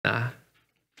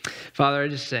Father, I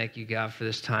just thank you, God, for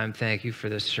this time. Thank you for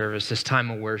this service, this time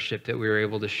of worship that we were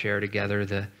able to share together,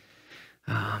 the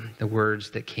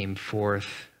words that came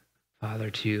forth, Father,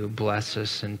 to bless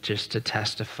us and just to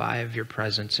testify of your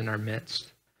presence in our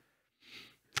midst.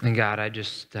 And God, I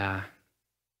just, I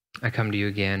come to you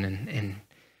again and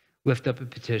lift up a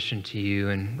petition to you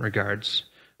in regards.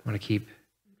 I want to keep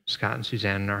Scott and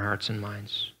Suzanne in our hearts and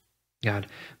minds, God,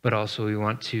 but also we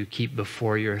want to keep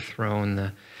before your throne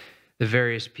the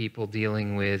various people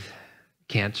dealing with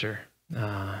cancer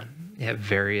at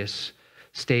various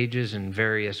stages and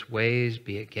various ways,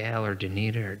 be it Gail or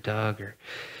Danita or Doug or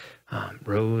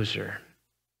Rose or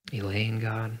Elaine,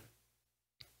 God.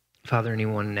 Father,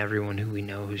 anyone and everyone who we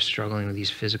know who's struggling with these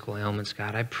physical ailments,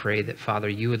 God, I pray that, Father,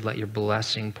 you would let your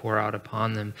blessing pour out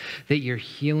upon them, that your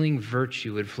healing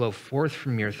virtue would flow forth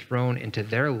from your throne into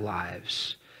their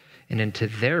lives and into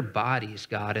their bodies,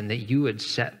 God, and that you would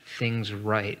set things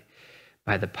right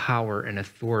by the power and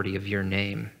authority of your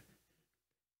name.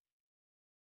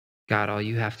 God, all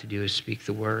you have to do is speak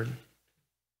the word,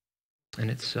 and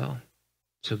it's so.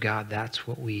 So, God, that's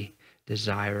what we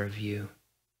desire of you.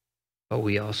 But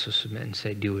we also submit and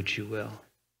say, do what you will.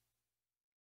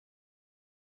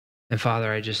 And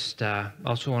Father, I just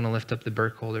also want to lift up the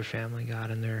Burkholder family, God,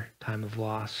 in their time of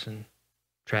loss and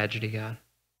tragedy, God.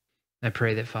 I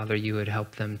pray that, Father, you would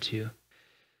help them to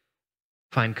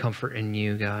find comfort in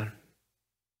you, God.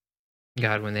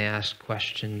 God, when they ask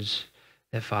questions,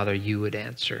 that, Father, you would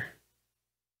answer.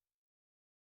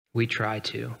 We try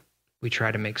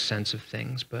to make sense of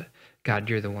things, but God,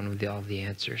 you're the one with all the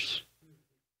answers.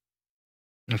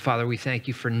 And Father, we thank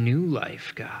you for new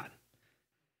life, God.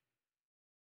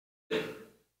 A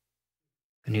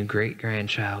new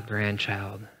great-grandchild,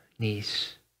 grandchild,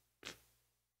 niece.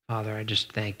 Father, I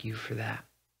just thank you for that.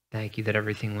 Thank you that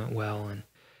everything went well, and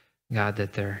God,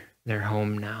 that they're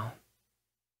home now.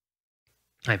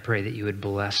 I pray that you would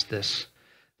bless this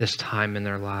time in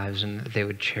their lives and that they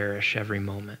would cherish every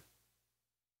moment.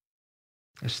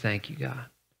 Just thank you, God.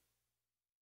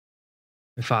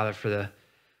 And Father, for the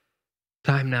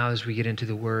time now as we get into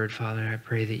the word, Father, I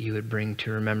pray that you would bring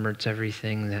to remembrance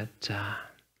everything that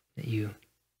you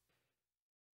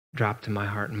dropped in my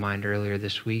heart and mind earlier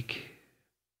this week.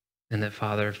 And that,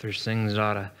 Father, if there's things that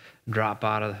ought to drop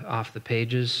off the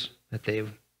pages, that they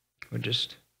would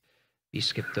just be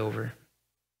skipped over.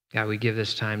 God, we give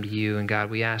this time to you, and God,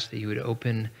 we ask that you would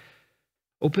open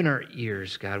our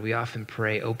ears, God. We often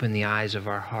pray, open the eyes of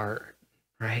our heart,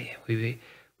 right?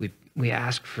 We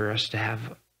ask for us to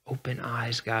have open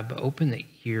eyes, God, but open the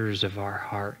ears of our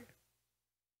heart,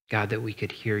 God, that we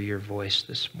could hear your voice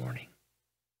this morning.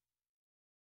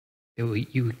 That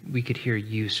we could hear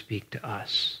you speak to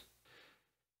us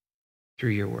through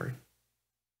your word.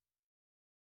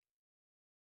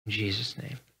 In Jesus'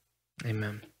 name,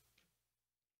 amen.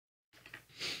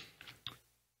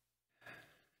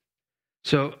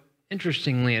 So,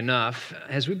 interestingly enough,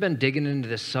 as we've been digging into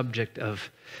this subject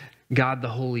of God the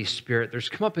Holy Spirit, there's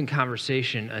come up in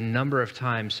conversation a number of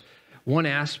times one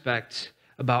aspect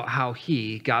about how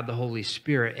he, God the Holy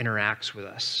Spirit, interacts with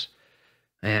us.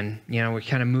 And, we're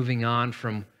kind of moving on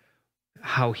from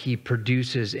how he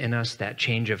produces in us that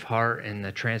change of heart and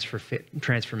the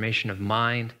transformation of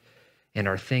mind and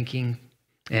our thinking,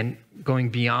 and going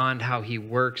beyond how he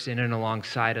works in and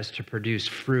alongside us to produce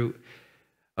fruit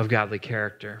of godly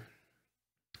character.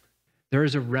 There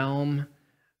is a realm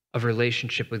of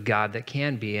relationship with God that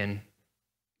can be, and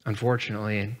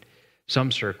unfortunately in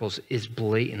some circles is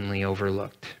blatantly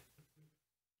overlooked.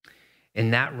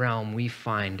 In that realm, we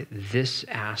find this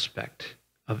aspect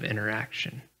of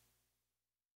interaction.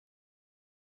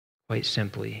 Quite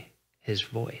simply, his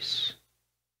voice.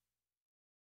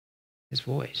 His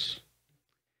voice.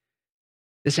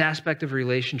 This aspect of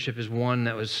relationship is one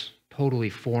that was totally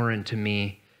foreign to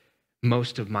me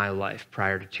most of my life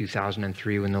prior to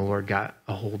 2003 when the Lord got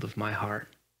a hold of my heart.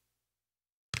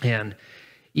 And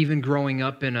even growing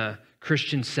up in a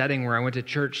Christian setting where I went to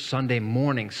church Sunday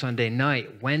morning, Sunday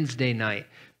night, Wednesday night,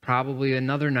 probably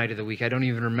another night of the week. I don't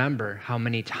even remember how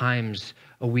many times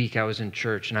a week I was in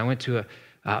church. And I went to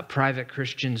a private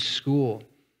Christian school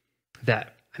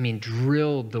that,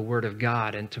 drilled the word of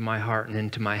God into my heart and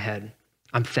into my head.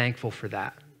 I'm thankful for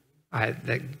that.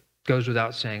 That goes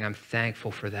without saying. I'm thankful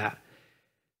for that.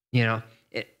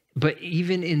 But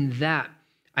even in that,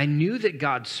 I knew that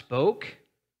God spoke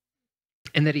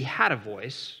and that he had a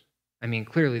voice.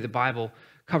 Clearly the Bible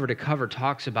cover to cover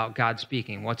talks about God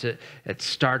speaking. It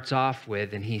starts off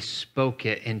with, and he spoke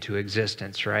it into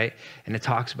existence, right? And it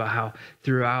talks about how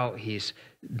throughout he's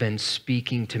been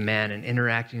speaking to man and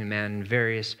interacting with man in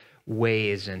various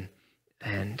ways. And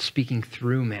and speaking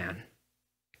through man.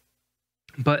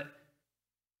 But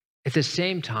at the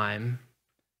same time,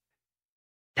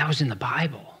 that was in the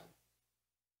Bible,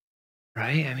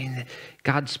 right? I mean,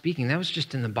 God speaking, that was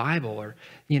just in the Bible, or,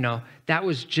 that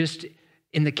was just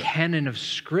in the canon of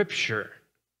Scripture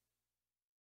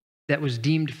that was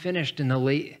deemed finished in the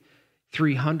late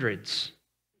 300s.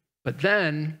 But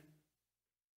then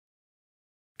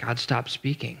God stopped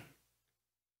speaking.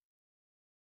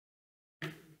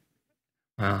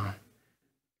 Well,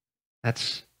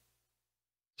 that's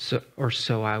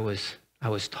so I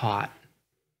was taught,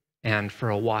 and for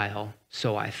a while,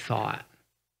 so I thought.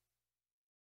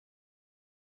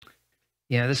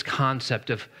 This concept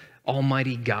of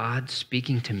Almighty God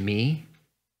speaking to me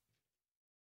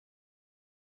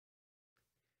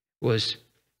was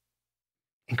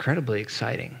incredibly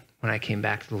exciting when I came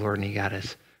back to the Lord and he got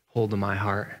his hold of my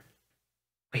heart.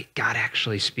 Wait, God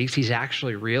actually speaks. He's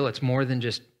actually real. It's more than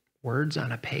just words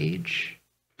on a page.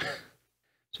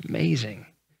 It's amazing,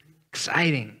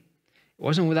 exciting. It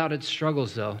wasn't without its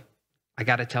struggles, though. I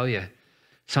got to tell you,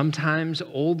 sometimes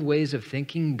old ways of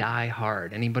thinking die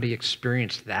hard. Anybody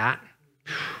experienced that?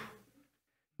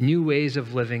 New ways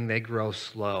of living, they grow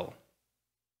slow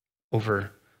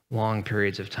over long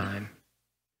periods of time.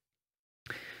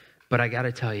 But I got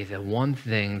to tell you, the one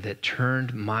thing that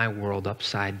turned my world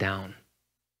upside down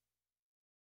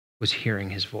was hearing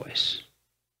his voice.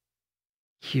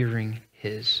 Hearing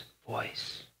his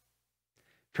voice.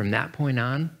 From that point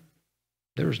on,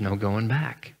 there was no going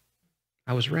back.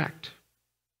 I was wrecked.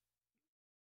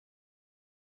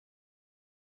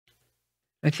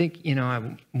 I think,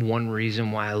 one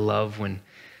reason why I love when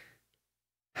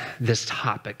this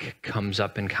topic comes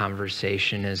up in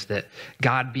conversation is that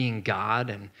God being God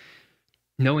and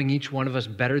knowing each one of us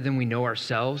better than we know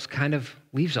ourselves kind of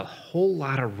leaves a whole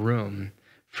lot of room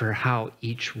for how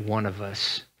each one of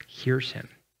us hears him.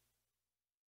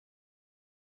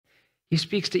 He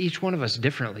speaks to each one of us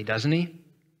differently, doesn't he?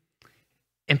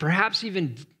 And perhaps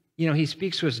even, he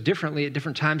speaks to us differently at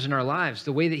different times in our lives.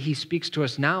 The way that he speaks to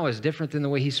us now is different than the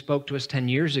way he spoke to us 10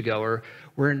 years ago. Or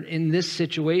we're in this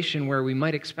situation where we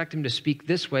might expect him to speak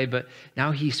this way, but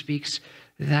now he speaks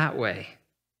that way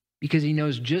because he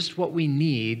knows just what we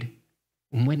need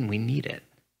when we need it.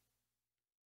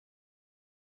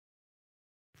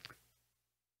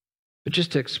 But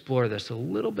just to explore this a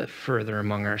little bit further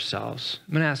among ourselves,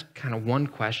 I'm going to ask kind of one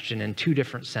question in two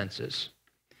different senses.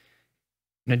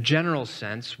 In a general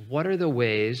sense, what are the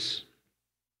ways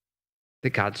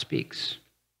that God speaks?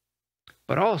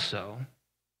 But also,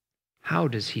 how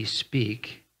does he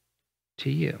speak to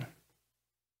you?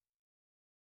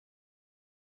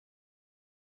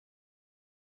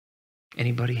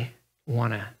 Anybody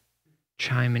want to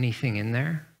chime anything in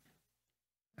there?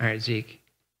 All right, Zeke.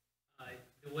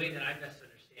 The way that I best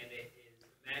understand it is,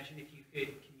 imagine if you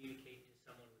could communicate to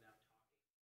someone without talking,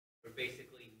 where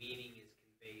basically meaning is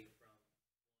conveyed from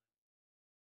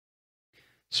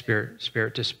spirit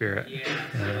to spirit. Yeah,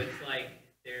 so it's like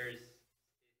it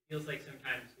feels like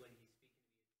sometimes when he's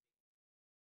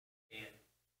speaking to me,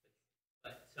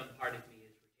 but some part of me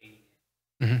is retaining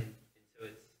it. Mm-hmm. And so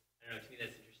it's, I don't know, to me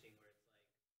that's interesting, where it's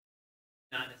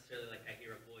like, not necessarily like I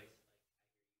hear a voice,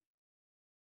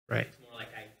 right. It's more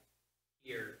like I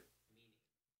hear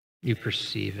meaning. You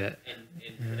perceive it. And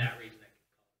for that reason, I could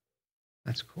call it.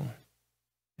 That's cool.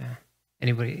 Yeah.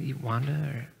 Anybody,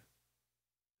 Wanda?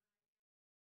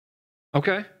 Or?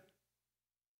 Okay.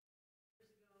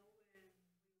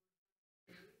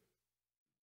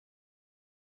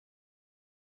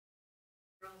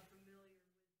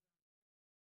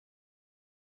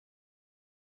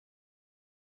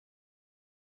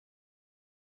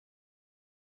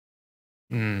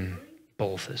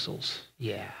 Bull thistles.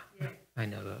 Yeah. I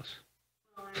know those.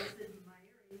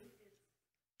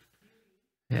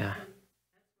 Yeah.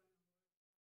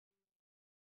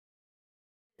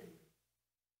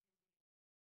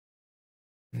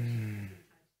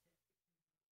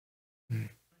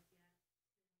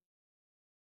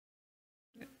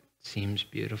 Seems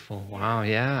beautiful. Wow,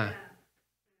 yeah.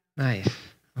 Nice.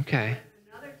 Okay.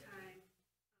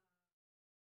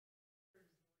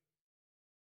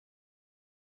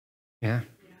 Yeah.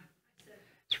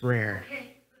 It's rare.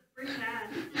 Okay, bring that.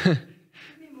 Give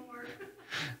me more.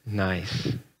 Nice.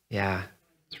 Yeah.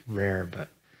 It's rare, but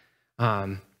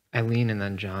Eileen and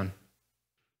then John.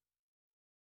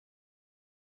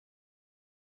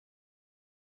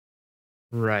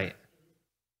 Right.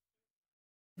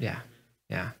 Yeah.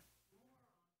 Yeah.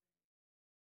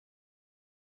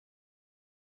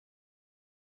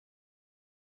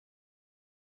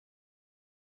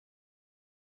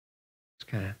 It's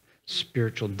kind of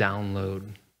spiritual download.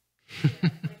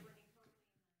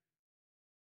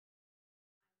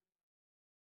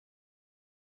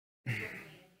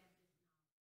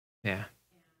 Yeah.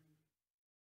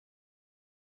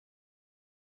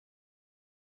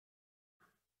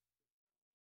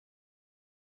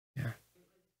 Yeah.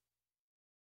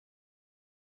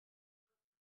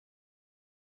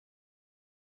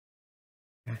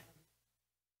 Yeah.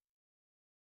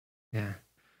 Yeah.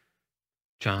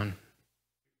 John.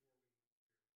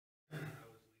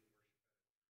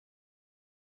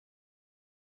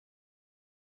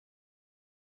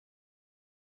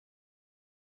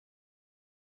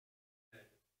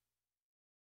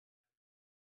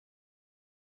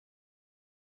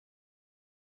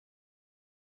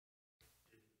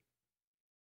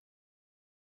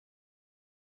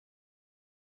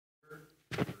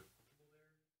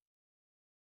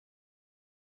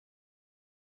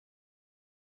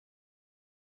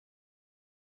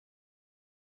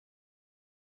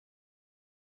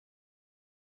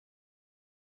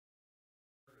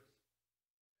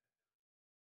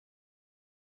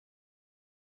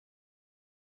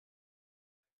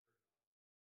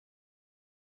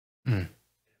 Mm.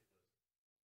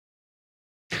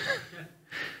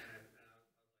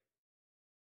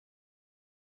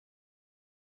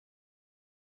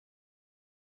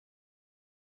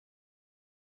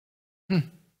 Hmm.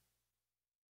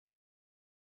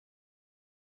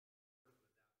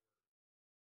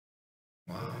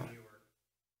 Wow.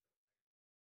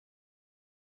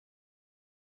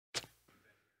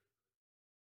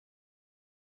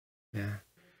 Yeah.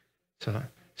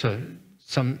 So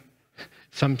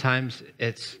sometimes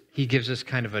he gives us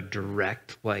kind of a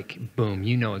direct, like, boom,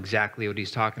 you know exactly what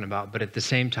he's talking about. But at the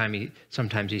same time,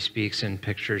 sometimes he speaks in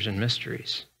pictures and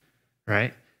mysteries,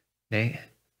 right? They,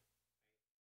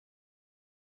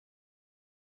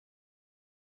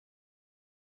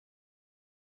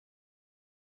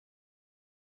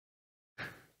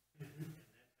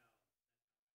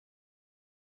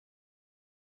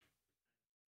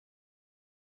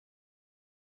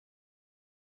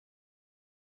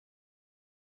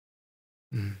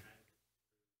 mm,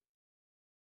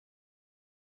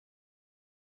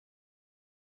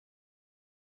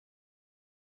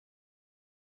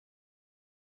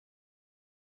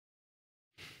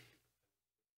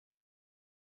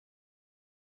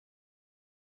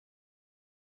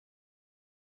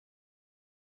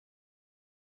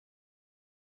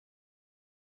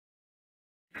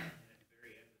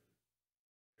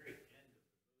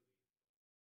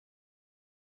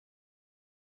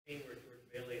 Scene where George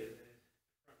Bailey is in his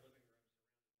front living room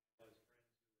surrounded by all his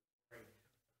friends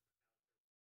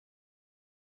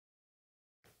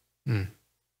who were mm,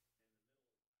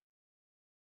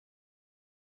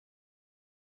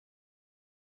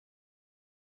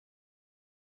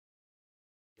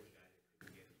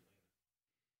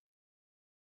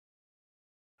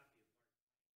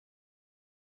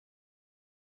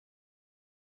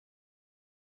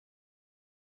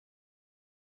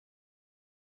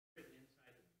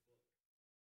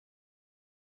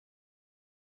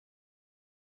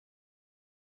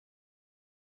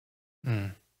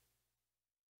 mm.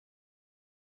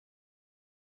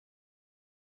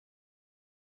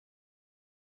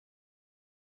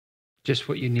 Just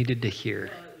what you needed to hear,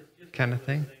 kind of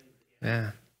thing.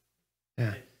 Yeah.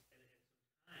 Yeah.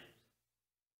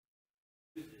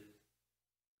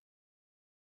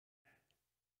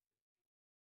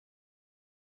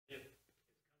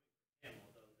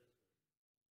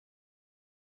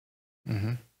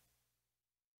 Hmm.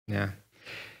 Yeah.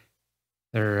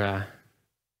 There,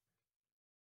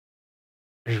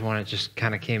 there's one that just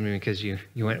kind of came to me because you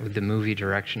went with the movie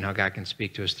direction, how God can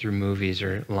speak to us through movies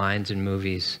or lines in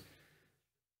movies.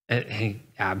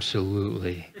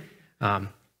 Absolutely. Um,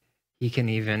 he can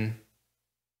even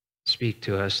speak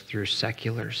to us through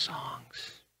secular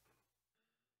songs.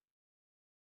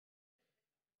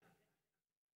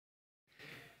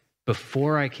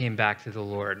 Before I came back to the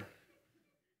Lord,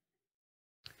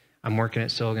 I'm working at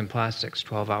Silligan Plastics,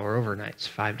 12-hour overnights,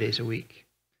 5 days a week.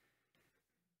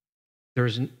 There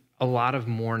was a lot of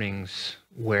mornings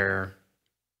where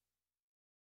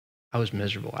I was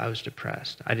miserable. I was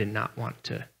depressed. I did not want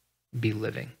to be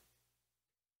living.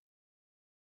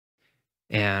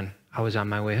 And I was on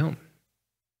my way home.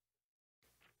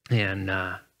 And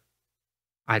I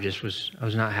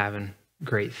was not having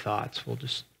great thoughts. We'll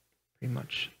just pretty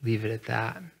much leave it at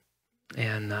that.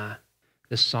 And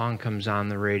this song comes on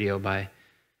the radio by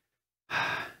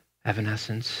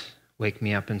Evanescence, Wake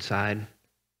Me Up Inside.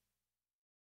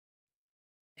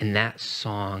 And that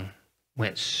song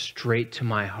went straight to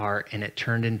my heart, and it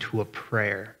turned into a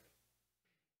prayer.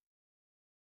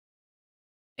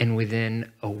 And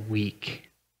within a week,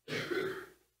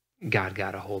 God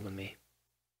got a hold of me.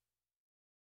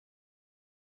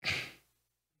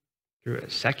 Through a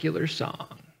secular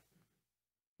song.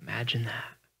 Imagine that.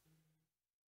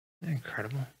 Isn't that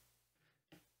incredible?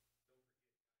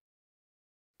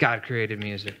 God created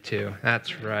music too.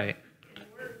 That's right.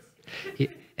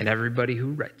 And everybody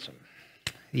who writes them.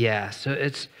 Yeah, so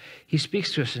he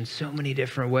speaks to us in so many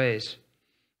different ways.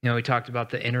 You know, we talked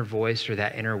about the inner voice or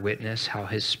that inner witness, how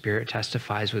his spirit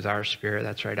testifies with our spirit.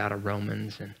 That's right out of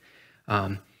Romans.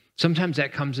 And sometimes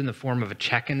that comes in the form of a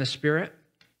check in the spirit,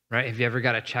 right? Have you ever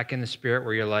got a check in the spirit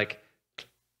where you're like,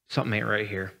 something ain't right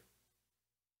here.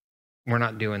 We're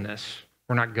not doing this.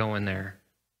 We're not going there.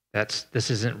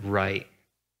 This isn't right.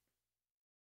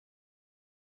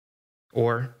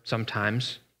 Or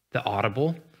sometimes the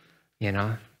audible, you know,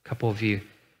 a couple of you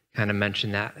kind of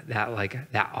mentioned that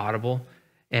like that audible.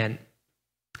 And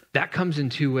that comes in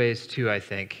two ways too, I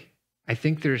think. I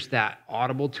think there's that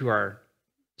audible to our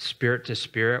spirit to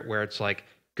spirit where it's like,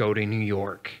 go to New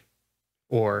York.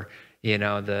 Or, you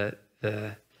know,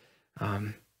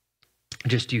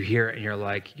 just you hear it and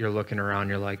you're looking around,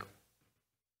 you're like,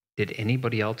 did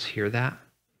anybody else hear that?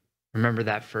 Remember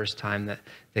that first time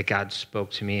that God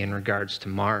spoke to me in regards to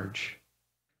Marge?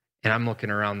 And I'm looking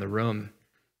around the room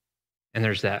and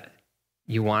there's that,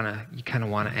 you kind of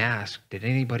want to ask, did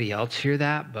anybody else hear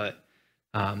that? But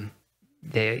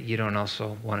you don't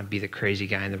also want to be the crazy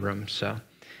guy in the room. So,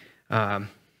 but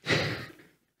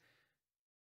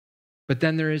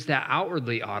then there is that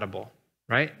outwardly audible,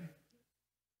 right?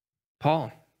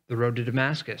 Paul, the road to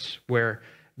Damascus, where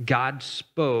God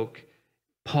spoke,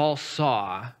 Paul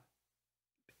saw,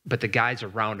 but the guys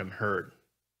around him heard,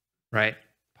 right?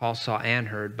 Paul saw and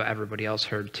heard, but everybody else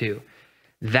heard too.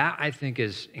 That, I think,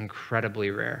 is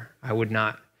incredibly rare. I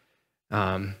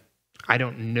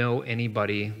don't know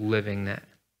anybody living that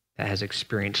has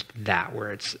experienced that,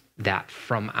 where it's that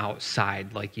from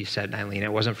outside, like you said, Eileen.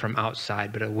 It wasn't from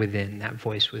outside, but within, that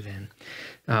voice within.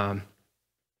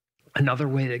 Another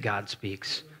way that God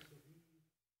speaks.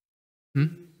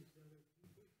 And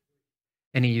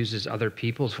he uses other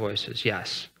people's voices.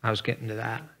 Yes, I was getting to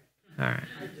that. All right.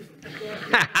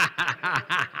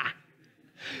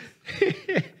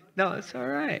 No, it's all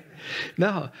right.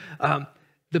 No,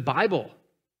 the Bible,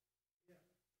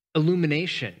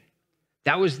 illumination.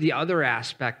 That was the other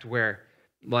aspect where,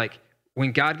 like,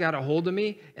 when God got a hold of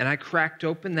me and I cracked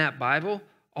open that Bible,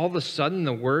 all of a sudden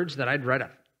the words that I'd read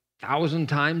 1,000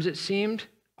 times, it seemed,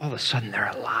 all of a sudden they're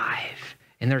alive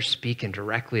and they're speaking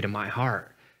directly to my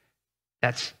heart.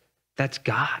 That's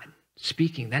God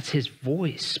speaking. That's his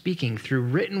voice speaking through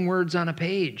written words on a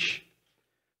page.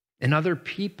 And other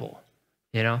people,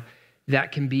 you know,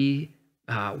 that can be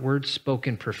words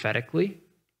spoken prophetically.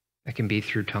 That can be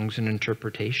through tongues and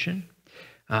interpretation.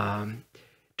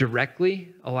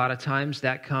 Directly, a lot of times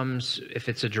that comes, if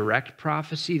it's a direct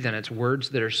prophecy, then it's words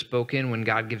that are spoken when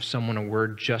God gives someone a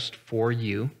word just for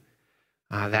you.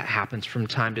 That happens from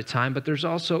time to time. But there's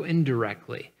also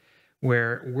indirectly,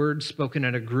 where words spoken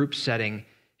in a group setting,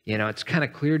 you know, it's kind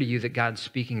of clear to you that God's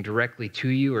speaking directly to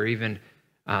you, or even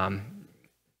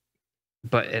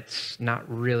but it's not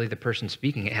really the person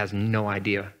speaking. It has no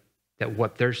idea that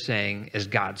what they're saying is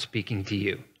God speaking to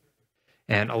you.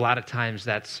 And a lot of times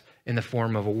that's in the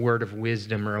form of a word of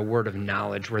wisdom or a word of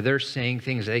knowledge, where they're saying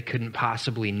things they couldn't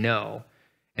possibly know,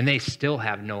 and they still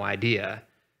have no idea,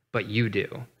 but you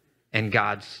do. And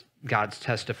God's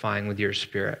testifying with your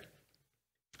spirit.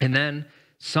 And then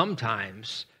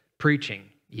sometimes preaching,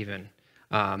 even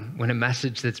when a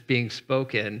message that's being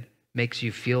spoken makes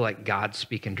you feel like God's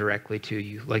speaking directly to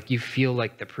you, like you feel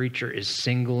like the preacher is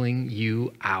singling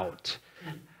you out.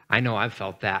 I know I've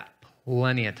felt that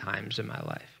plenty of times in my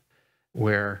life,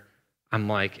 where I'm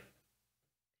like,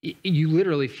 you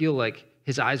literally feel like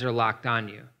his eyes are locked on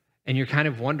you, and you're kind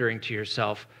of wondering to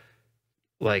yourself,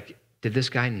 like, did this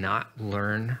guy not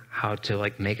learn how to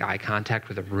like make eye contact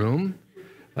with a room?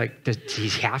 Like, does he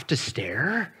have to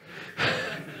stare?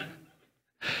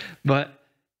 But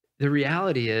the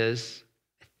reality is,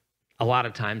 a lot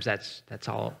of times that's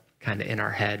all kind of in our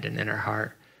head and in our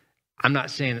heart. I'm not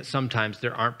saying that sometimes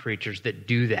there aren't preachers that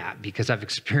do that, because I've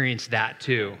experienced that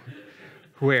too,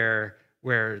 where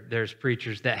there's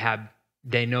preachers that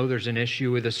they know there's an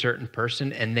issue with a certain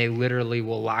person, and they literally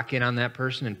will lock in on that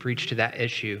person and preach to that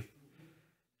issue.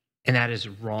 And that is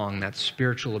wrong. That's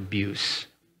spiritual abuse.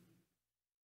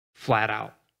 Flat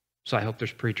out. So I hope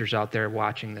there's preachers out there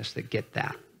watching this that get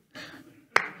that.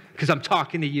 Because I'm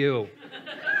talking to you.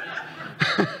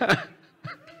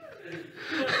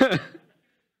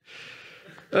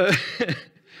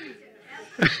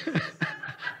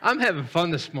 I'm having fun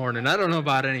this morning. I don't know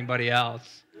about anybody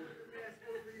else.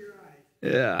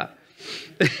 Yeah.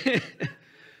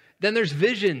 Then there's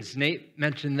visions. Nate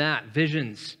mentioned that.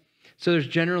 Visions. So there's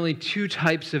generally two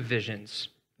types of visions.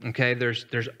 Okay, there's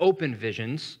open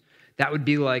visions. That would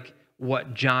be like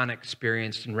what John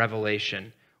experienced in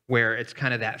Revelation, where it's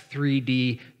kind of that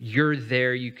 3D, you're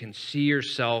there, you can see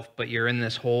yourself, but you're in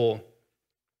this hole.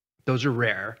 Those are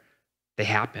rare. They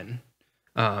happen.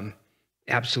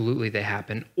 Absolutely, they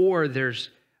happen. Or there's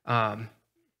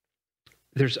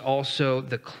also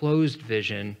the closed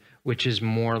vision, which is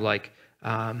more like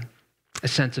a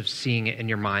sense of seeing it in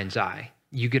your mind's eye.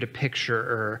 You get a picture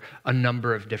or a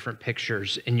number of different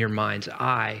pictures in your mind's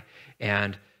eye,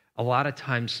 and a lot of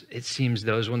times it seems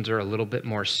those ones are a little bit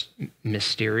more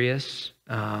mysterious.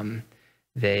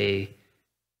 They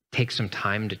take some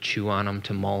time to chew on them,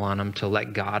 to mull on them, to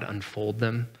let God unfold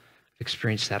them. I've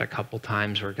experienced that a couple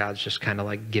times where God's just kind of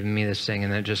like giving me this thing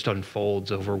and then it just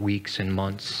unfolds over weeks and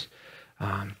months.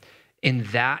 In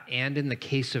that and in the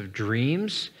case of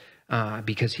dreams,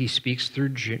 because he speaks through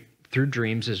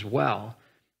dreams as well,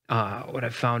 what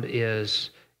I've found is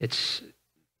it's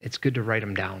good to write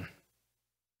them down.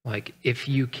 Like if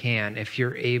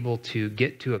you're able to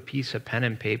get to a piece of pen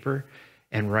and paper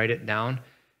and write it down,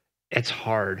 it's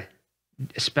hard,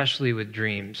 especially with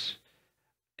dreams,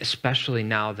 especially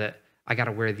now that I got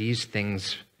to wear these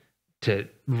things to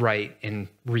write and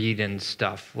read and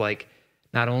stuff. Like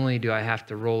not only do I have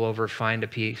to roll over, find a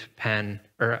pen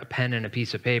and a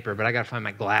piece of paper, but I got to find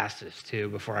my glasses too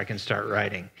before I can start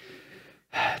writing.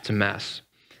 It's a mess.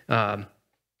 But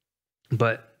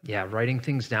yeah, writing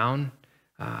things down,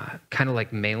 kind of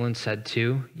like Malin said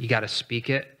too, you got to speak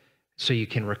it so you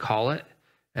can recall it.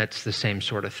 That's the same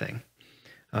sort of thing.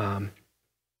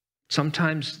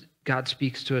 Sometimes God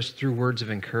speaks to us through words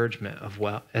of encouragement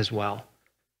as well,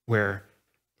 where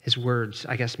his words,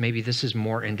 I guess maybe this is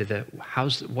more into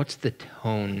what's the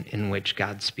tone in which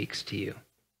God speaks to you?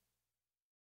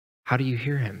 How do you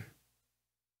hear him?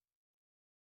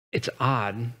 It's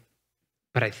odd,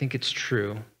 but I think it's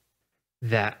true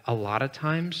that a lot of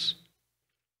times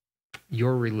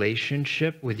your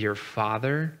relationship with your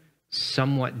Father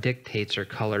somewhat dictates or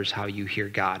colors how you hear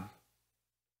God.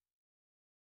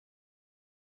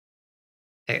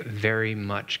 It very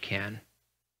much can.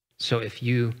 So if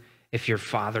your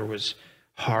father was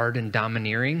hard and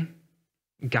domineering,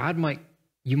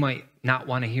 you might not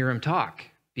want to hear him talk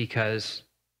because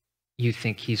you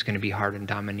think he's going to be hard and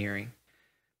domineering.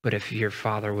 But if your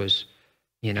father was,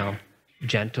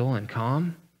 gentle and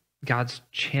calm, God's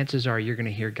chances are you're going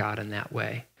to hear God in that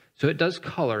way. So it does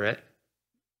color it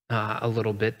a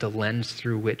little bit, the lens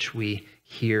through which we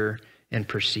hear and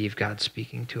perceive God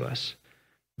speaking to us.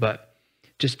 But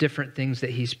just different things that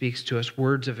he speaks to us,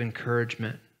 words of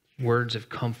encouragement, words of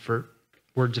comfort,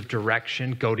 words of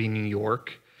direction, go to New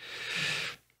York.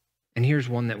 And here's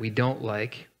one that we don't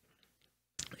like,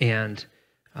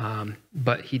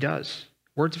 but he does.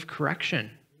 Words of correction.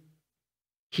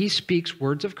 He speaks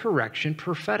words of correction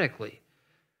prophetically.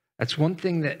 That's one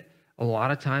thing that a lot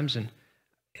of times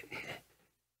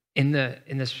in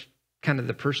this kind of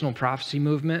the personal prophecy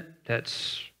movement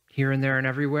that's here and there and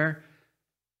everywhere,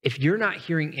 if you're not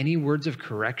hearing any words of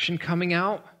correction coming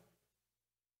out,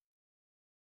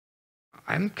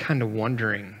 I'm kind of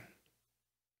wondering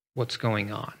what's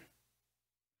going on.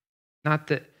 Not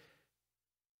that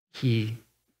he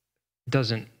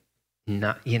doesn't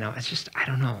it's just, I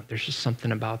don't know. There's just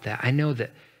something about that. I know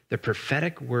that the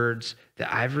prophetic words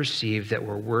that I've received that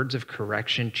were words of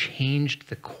correction changed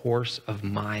the course of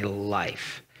my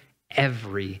life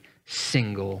every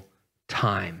single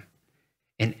time.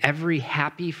 And every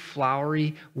happy,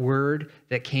 flowery word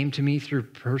that came to me through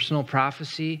personal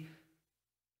prophecy,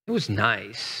 it was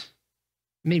nice.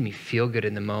 It made me feel good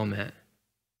in the moment.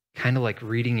 Kind of like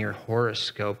reading your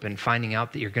horoscope and finding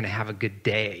out that you're going to have a good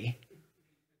day.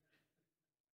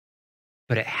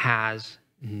 But it has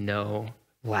no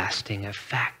lasting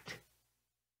effect.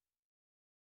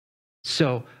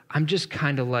 So I'm just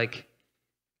kind of like,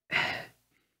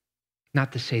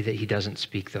 not to say that he doesn't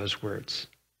speak those words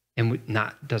and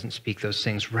doesn't speak those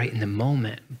things right in the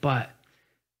moment, but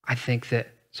I think that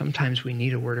sometimes we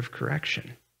need a word of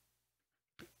correction.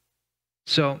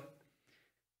 So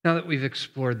now that we've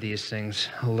explored these things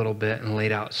a little bit and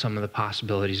laid out some of the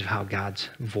possibilities of how God's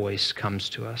voice comes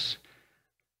to us,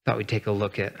 I thought we'd take a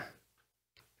look at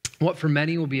what for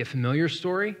many will be a familiar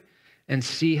story and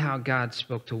see how God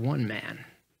spoke to one man.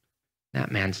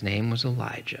 That man's name was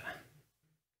Elijah.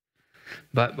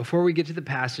 But before we get to the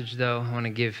passage, though, I want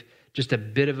to give just a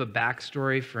bit of a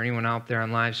backstory for anyone out there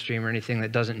on live stream or anything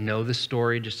that doesn't know the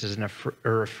story, just as a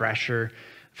refresher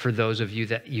for those of you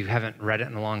that you haven't read it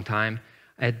in a long time.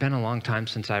 It had been a long time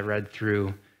since I read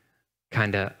through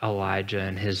kind of Elijah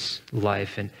and his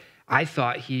life, and I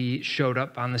thought he showed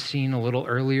up on the scene a little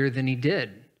earlier than he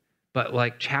did. But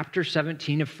like chapter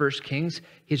 17 of 1 Kings,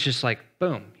 he's just like,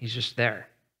 boom, he's just there.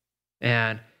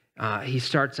 And he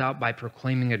starts out by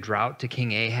proclaiming a drought to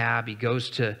King Ahab.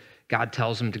 God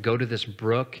tells him to go to this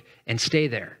brook and stay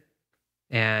there.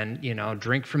 And,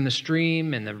 drink from the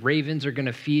stream, and the ravens are going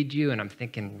to feed you. And I'm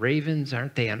thinking, ravens,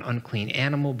 aren't they an unclean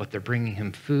animal? But they're bringing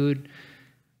him food.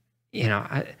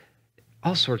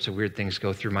 All sorts of weird things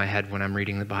go through my head when I'm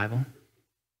reading the Bible.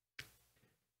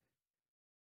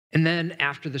 And then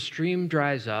after the stream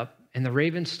dries up and the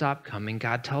ravens stop coming,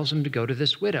 God tells him to go to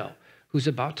this widow who's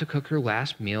about to cook her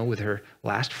last meal with her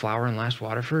last flour and last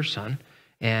water for her son.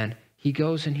 And he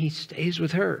goes and he stays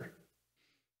with her.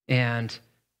 And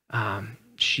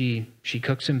she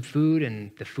cooks him food,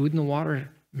 and the food and the water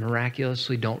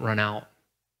miraculously don't run out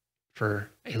for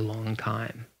a long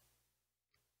time.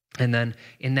 And then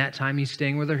in that time he's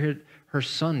staying with her, her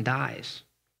son dies.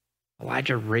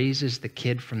 Elijah raises the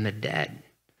kid from the dead.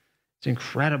 It's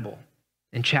incredible.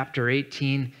 In chapter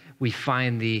 18, we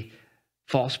find the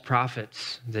false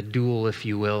prophets, the duel, if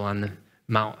you will, on the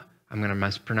Mount, I'm going to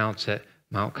mispronounce it,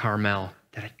 Mount Carmel.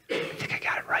 I think I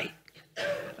got it right.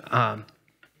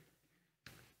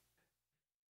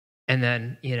 And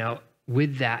then,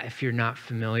 with that, if you're not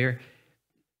familiar,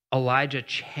 Elijah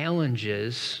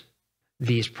challenges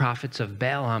these prophets of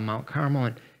Baal on Mount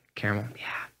Carmel,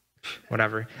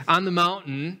 on the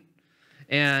mountain,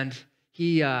 and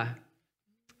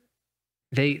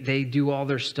they do all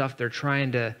their stuff.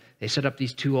 They set up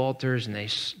these 2 altars, and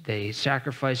they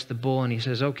sacrifice the bull, and he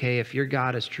says, okay, if your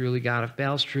God is truly God, if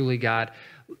Baal's truly God,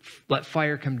 let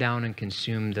fire come down and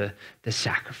consume the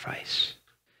sacrifice.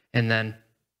 And then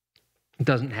it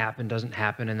doesn't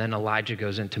happen, and then Elijah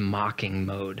goes into mocking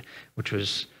mode, which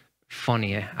was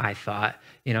funny, I thought.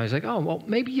 He's like, oh, well,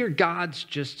 maybe your God's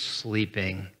just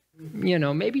sleeping.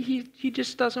 Maybe he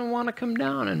just doesn't want to come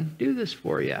down and do this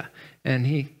for you. And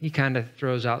he kind of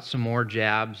throws out some more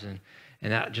jabs, and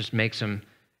that just makes him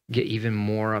get even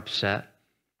more upset.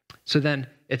 So then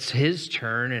it's his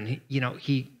turn, and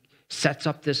he sets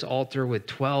up this altar with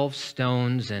 12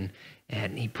 stones, and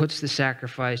he puts the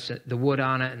sacrifice, the wood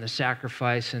on it and the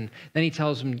sacrifice, and then he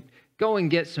tells him, go and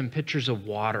get some pitchers of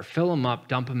water, fill them up,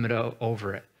 dump them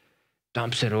over it.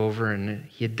 Dumps it over, and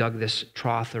he had dug this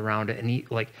trough around it, and he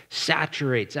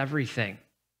saturates everything.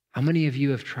 How many of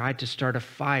you have tried to start a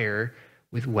fire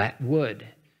with wet wood?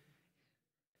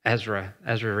 Ezra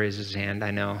raises his hand.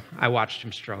 I know. I watched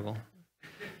him struggle.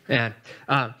 And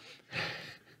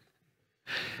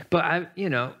but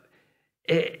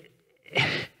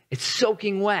it's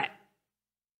soaking wet.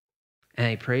 And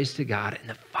he prays to God, and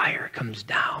the fire comes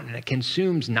down, and it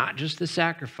consumes not just the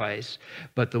sacrifice,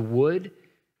 but the wood,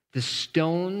 the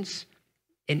stones,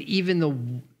 and even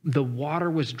the water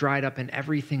was dried up, and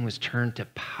everything was turned to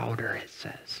powder, it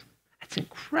says. That's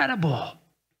incredible.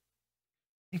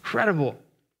 Incredible.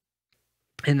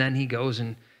 And then he goes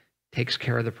and takes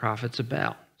care of the prophets of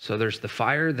Baal. So there's the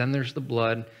fire, then there's the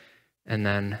blood, and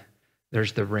then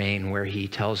there's the rain, where he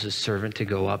tells his servant to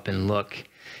go up and look.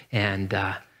 And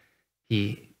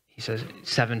he says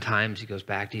 7 times, he goes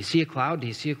back, do you see a cloud? Do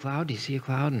you see a cloud? Do you see a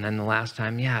cloud? And then the last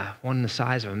time, one the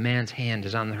size of a man's hand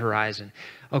is on the horizon.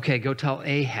 Okay, go tell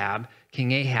Ahab,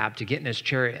 King Ahab, to get in his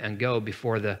chariot and go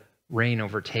before the rain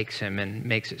overtakes him and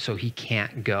makes it so he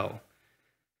can't go.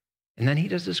 And then he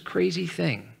does this crazy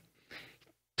thing.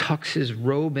 Tucks his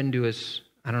robe into his,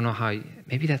 I don't know how,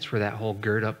 maybe that's where that whole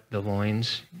gird up the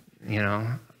loins,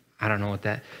 I don't know what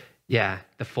that,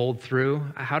 the fold through.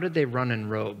 How did they run in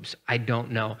robes? I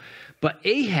don't know. But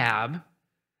Ahab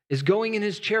is going in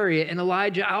his chariot, and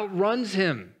Elijah outruns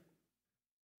him.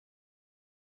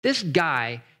 This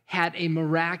guy had a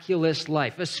miraculous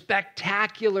life, a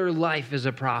spectacular life as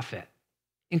a prophet.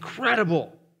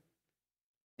 Incredible.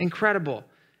 Incredible.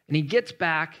 And he gets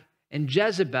back, and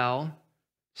Jezebel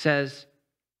says,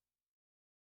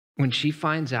 when she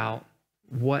finds out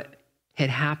what had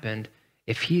happened,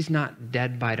 if he's not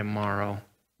dead by tomorrow,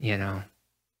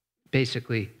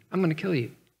 basically, I'm going to kill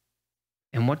you.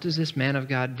 And what does this man of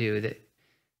God do that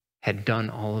had done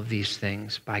all of these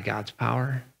things by God's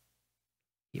power?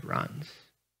 He runs.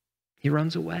 He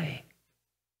runs away.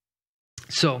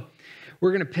 So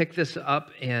we're going to pick this up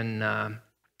in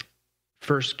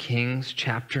 1 Kings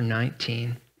chapter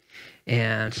 19.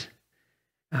 And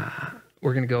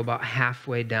we're going to go about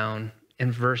halfway down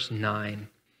in verse 9.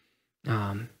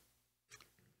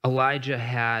 Elijah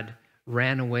had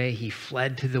ran away. He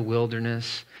fled to the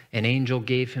wilderness. An angel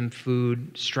gave him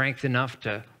food, strength enough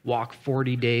to walk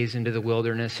 40 days into the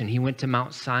wilderness. And he went to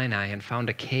Mount Sinai and found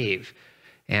a cave.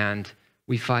 And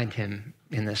we find him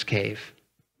in this cave.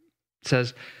 It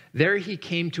says, there he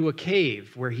came to a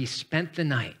cave where he spent the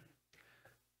night.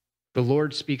 the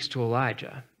Lord speaks to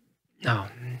Elijah. No.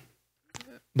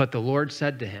 But the Lord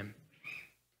said to him,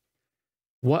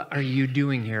 "What are you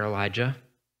doing here, Elijah?"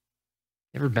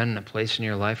 You ever been in a place in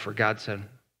your life where God said,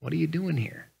 "What are you doing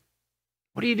here?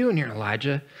 What are you doing here,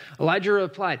 Elijah?" Elijah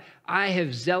replied, "I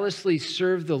have zealously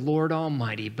served the Lord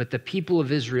Almighty, but the people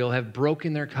of Israel have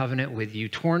broken their covenant with you,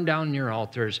 torn down your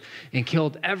altars, and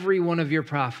killed every one of your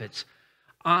prophets.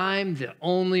 I'm the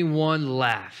only one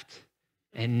left,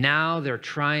 and now they're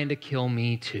trying to kill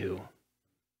me too."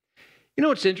 You know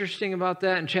what's interesting about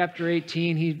that? In chapter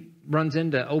 18, he runs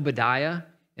into Obadiah,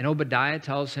 and Obadiah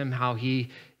tells him how he,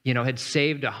 had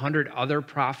saved 100 other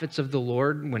prophets of the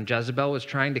Lord when Jezebel was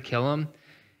trying to kill him.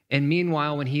 And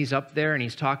meanwhile, when he's up there and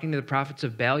he's talking to the prophets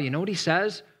of Baal, you know what he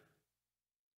says?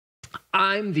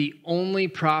 "I'm the only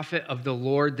prophet of the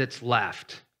Lord that's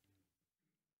left."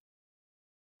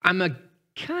 I'm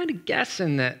kind of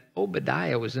guessing that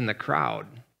Obadiah was in the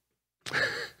crowd. I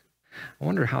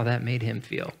wonder how that made him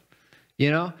feel.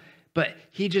 But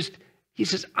he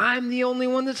says, "I'm the only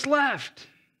one that's left."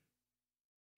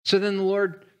 So then the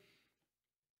Lord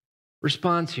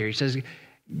responds here. He says,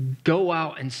 "Go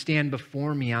out and stand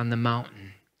before me on the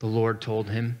mountain," the Lord told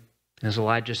him. As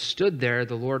Elijah stood there,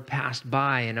 the Lord passed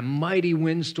by, and a mighty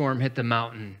windstorm hit the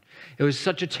mountain. It was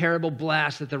such a terrible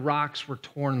blast that the rocks were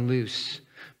torn loose,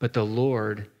 but the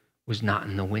Lord was not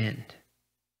in the wind.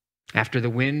 After the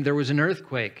wind, there was an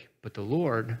earthquake, but the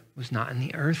Lord was not in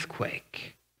the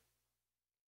earthquake.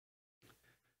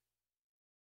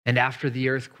 And after the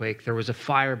earthquake, there was a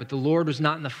fire, but the Lord was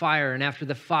not in the fire. And after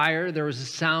the fire, there was a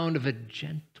sound of a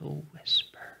gentle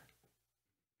whisper.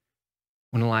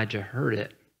 When Elijah heard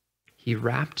it, he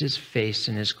wrapped his face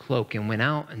in his cloak and went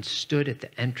out and stood at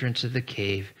the entrance of the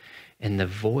cave. And the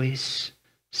voice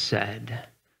said,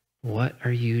 "What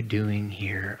are you doing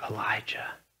here,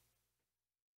 Elijah?"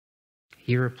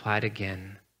 He replied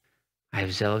again, "I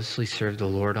have zealously served the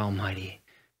Lord Almighty,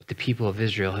 but the people of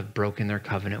Israel have broken their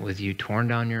covenant with you, torn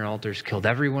down your altars, killed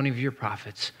every one of your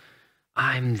prophets.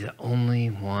 I'm the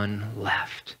only one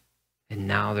left, and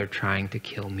now they're trying to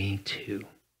kill me too."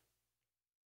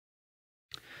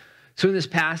 So in this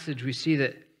passage, we see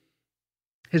that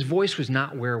his voice was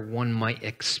not where one might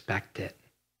expect it.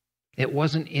 It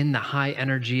wasn't in the high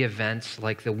energy events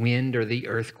like the wind or the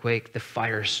earthquake, the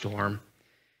firestorm,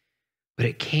 but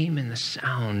it came in the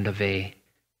sound of a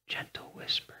gentle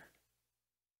whisper,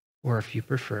 or if you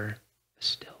prefer, a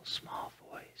still small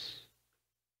voice.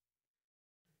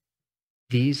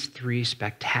 These three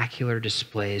spectacular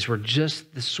displays were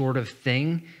just the sort of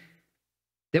thing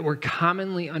that were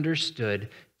commonly understood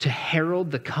to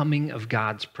herald the coming of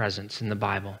God's presence in the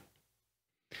Bible.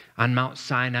 On Mount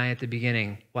Sinai at the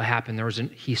beginning, what happened?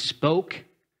 He spoke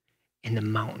and the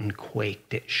mountain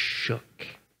quaked. It shook.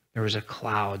 There was a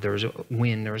cloud. There was a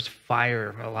wind. There was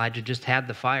fire. Elijah just had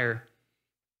the fire.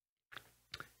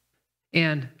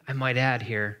 And I might add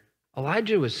here,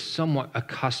 Elijah was somewhat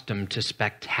accustomed to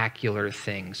spectacular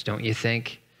things, don't you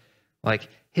think? Like,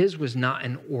 his was not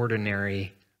an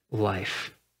ordinary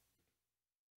life.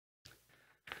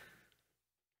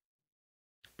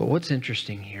 But what's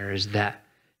interesting here is that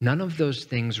none of those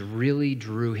things really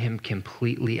drew him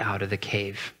completely out of the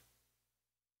cave.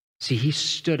 See, he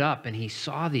stood up and he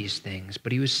saw these things,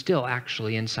 but he was still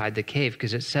actually inside the cave,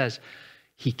 because it says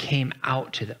he came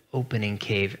out to the opening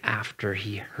cave after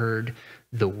he heard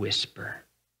the whisper.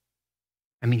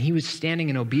 I mean, he was standing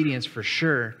in obedience for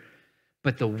sure,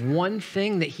 but the one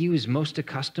thing that he was most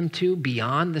accustomed to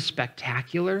beyond the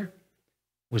spectacular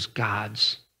was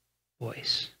God's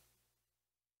voice.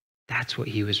 That's what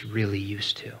he was really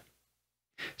used to.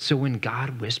 So when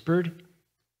God whispered,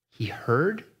 he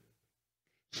heard,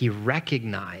 he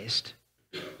recognized,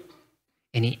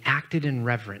 and he acted in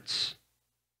reverence,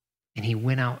 and he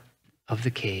went out of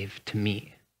the cave to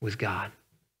meet with God.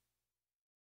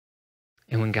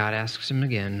 And when God asks him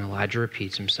again, Elijah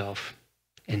repeats himself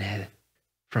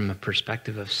from a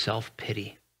perspective of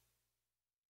self-pity.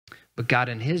 But God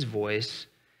in his voice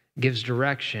gives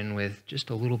direction with just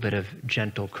a little bit of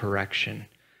gentle correction.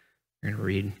 We're going to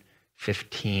read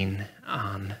 15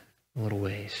 on a little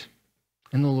ways.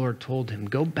 And the Lord told him,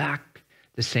 "Go back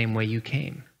the same way you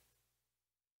came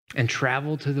and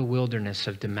travel to the wilderness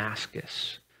of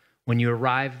Damascus. When you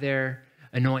arrive there,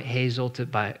 anoint Hazael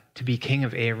to be king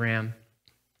of Aram,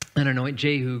 and anoint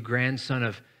Jehu, grandson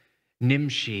of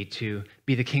Nimshi, to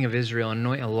be the king of Israel, and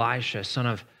anoint Elisha, son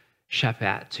of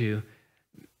Shaphat,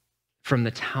 from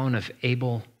the town of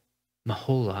Abel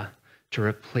Maholah, to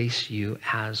replace you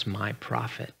as my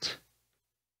prophet."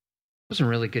 Wasn't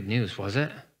really good news, was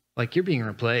it? Like, you're being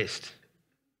replaced.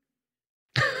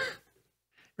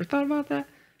 Ever thought about that?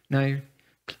 No.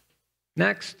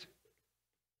 Next.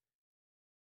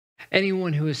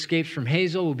 Anyone who escapes from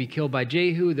Hazael will be killed by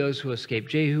Jehu. Those who escape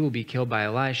Jehu will be killed by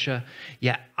Elisha.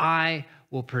 Yet I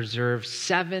will preserve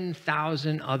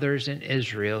 7,000 others in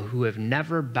Israel who have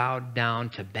never bowed down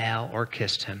to Baal or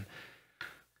kissed him.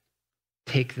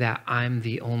 Take that, I'm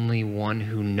the only one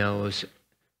who knows.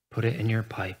 Put it in your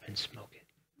pipe and smoke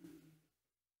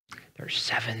it. There's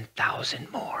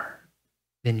 7,000 more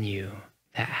than you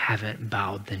that haven't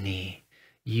bowed the knee.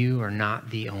 You are not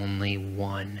the only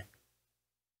one.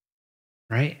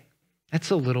 Right?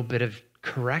 That's a little bit of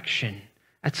correction.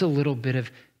 That's a little bit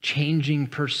of changing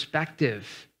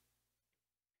perspective.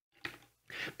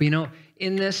 But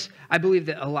in this, I believe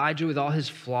that Elijah, with all his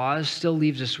flaws, still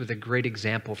leaves us with a great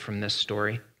example from this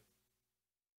story.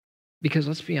 Because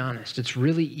let's be honest, it's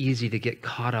really easy to get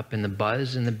caught up in the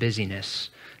buzz and the busyness,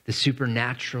 the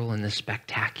supernatural and the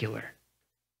spectacular,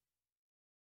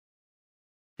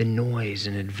 the noise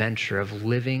and adventure of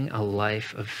living a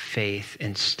life of faith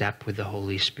in step with the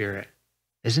Holy Spirit.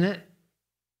 Isn't it?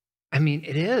 I mean,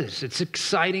 it is. It's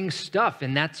exciting stuff,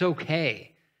 and that's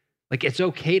okay. Like, it's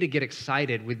okay to get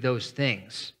excited with those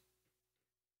things.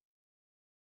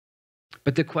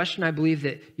 But the question I believe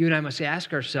that you and I must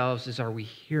ask ourselves is, are we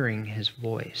hearing his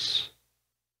voice?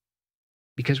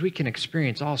 Because we can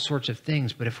experience all sorts of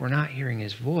things, but if we're not hearing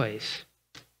his voice,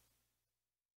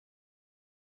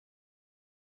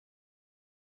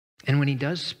 and when he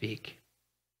does speak,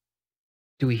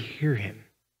 do we hear him?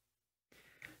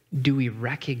 Do we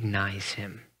recognize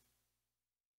him?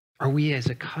 Are we as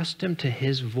accustomed to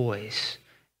his voice,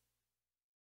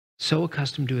 so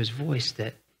accustomed to his voice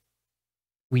that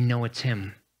we know it's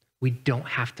him? We don't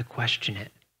have to question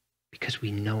it because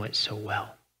we know it so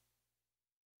well.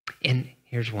 And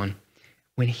here's one.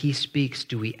 When he speaks,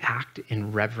 do we act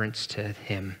in reverence to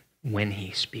him when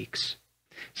he speaks?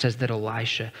 It says that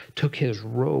Elisha took his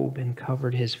robe and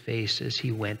covered his face as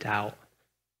he went out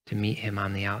to meet him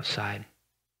on the outside.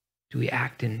 Do we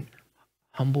act in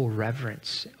humble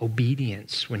reverence,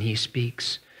 obedience when he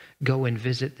speaks? Go and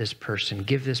visit this person.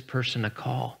 Give this person a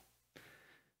call.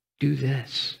 Do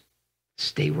this.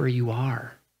 Stay where you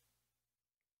are.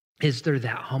 Is there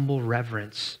that humble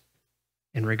reverence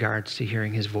in regards to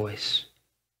hearing his voice?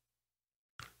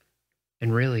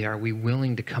 And really, are we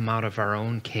willing to come out of our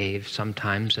own cave,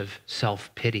 sometimes of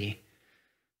self-pity,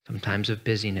 sometimes of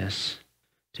busyness,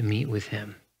 to meet with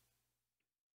him?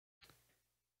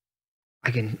 I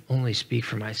can only speak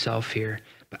for myself here,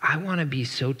 but I want to be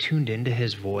so tuned into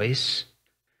his voice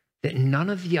that none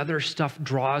of the other stuff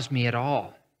draws me at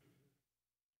all.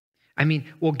 I mean,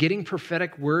 well, getting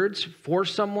prophetic words for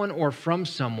someone or from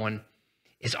someone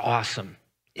is awesome.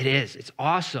 It is. It's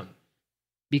awesome.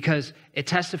 Because it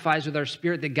testifies with our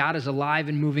spirit that God is alive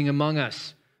and moving among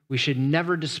us. We should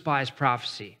never despise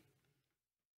prophecy.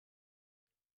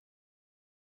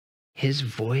 His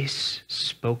voice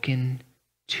spoken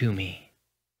to me,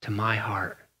 to my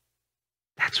heart,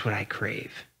 that's what I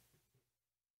crave.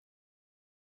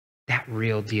 That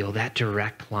real deal, that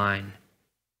direct line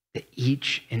that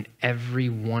each and every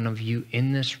one of you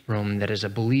in this room that is a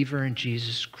believer in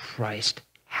Jesus Christ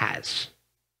has.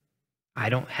 I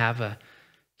don't have a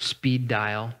speed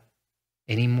dial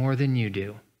any more than you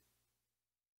do.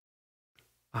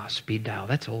 Oh, speed dial,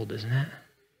 that's old, isn't it?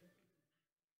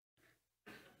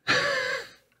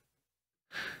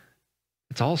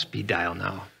 It's all speed dial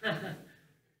now.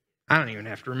 I don't even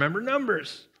have to remember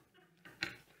numbers.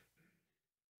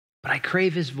 But I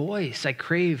crave his voice. I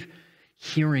crave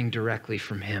hearing directly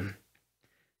from him.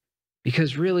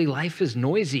 Because really, life is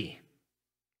noisy,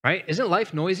 right? Isn't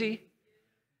life noisy?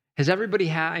 Has everybody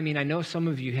had, I know some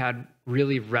of you had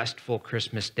really restful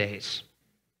Christmas days.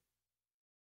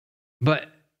 But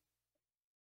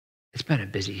it's been a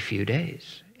busy few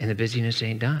days, and the busyness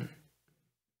ain't done.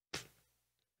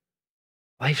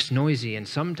 Life's noisy, and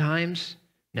sometimes,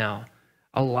 no,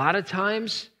 a lot of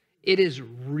times, it is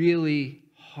really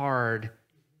hard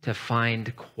to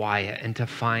find quiet and to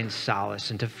find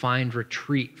solace and to find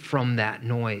retreat from that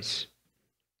noise.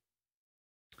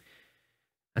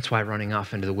 That's why running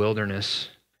off into the wilderness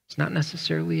is not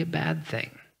necessarily a bad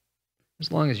thing,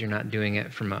 as long as you're not doing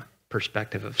it from a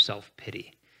perspective of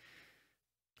self-pity.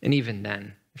 And even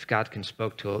then, if God can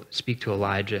speak to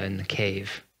Elijah in the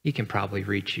cave, he can probably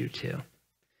reach you too.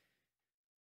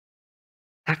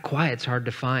 That quiet's hard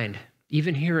to find.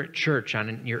 Even here at church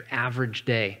on your average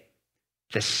day,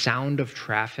 the sound of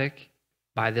traffic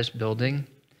by this building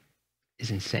is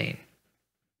insane.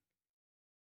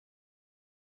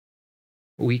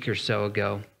 A week or so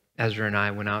ago, Ezra and I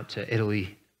went out to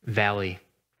Italy Valley,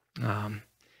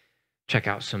 check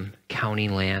out some county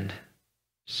land,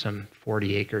 some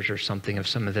 40 acres or something of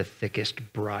some of the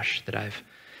thickest brush that I've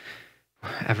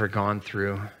ever gone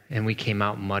through, and we came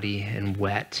out muddy and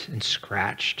wet and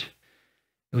scratched.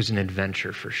 It was an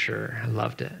adventure for sure. I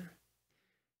loved it.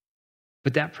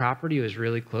 But that property was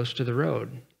really close to the road.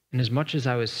 And as much as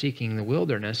I was seeking the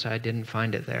wilderness, I didn't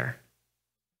find it there.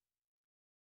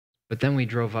 But then we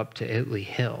drove up to Italy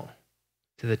Hill,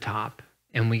 to the top,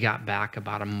 and we got back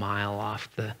about a mile off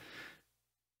the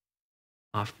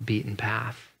beaten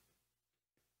path.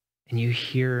 And you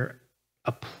hear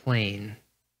a plane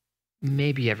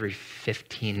maybe every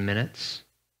 15 minutes,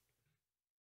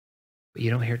 but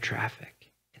you don't hear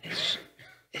traffic. And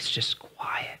it's just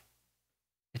quiet.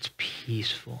 It's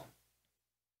peaceful.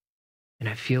 And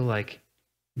I feel like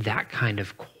that kind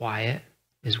of quiet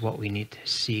is what we need to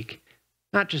seek,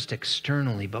 not just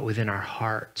externally, but within our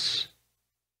hearts,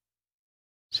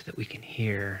 so that we can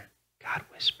hear God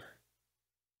whisper.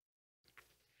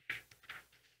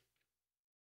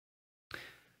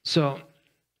 So,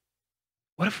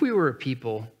 what if we were a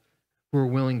people who were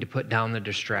willing to put down the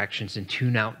distractions and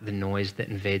tune out the noise that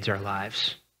invades our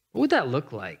lives? What would that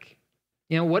look like?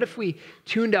 You know, what if we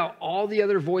tuned out all the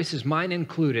other voices, mine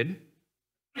included,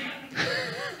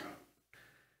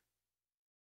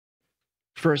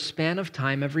 for a span of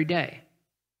time every day?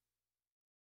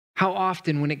 How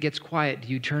often, when it gets quiet, do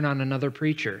you turn on another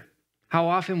preacher? How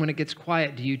often, when it gets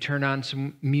quiet, do you turn on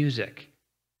some music?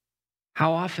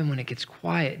 How often, when it gets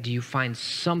quiet, do you find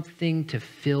something to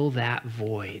fill that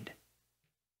void?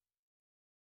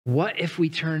 What if we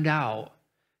turned off,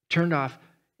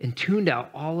 and tuned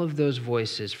out all of those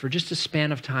voices for just a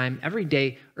span of time every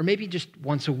day, or maybe just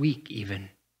once a week even?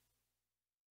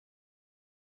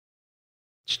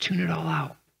 Just tune it all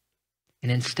out.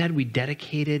 And instead, we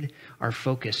dedicated our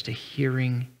focus to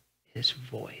hearing his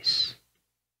voice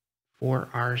for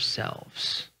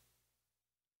ourselves.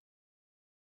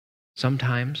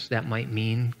 Sometimes that might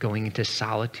mean going into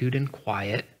solitude and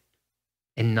quiet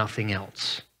and nothing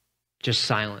else. Just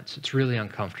silence. It's really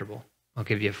uncomfortable. I'll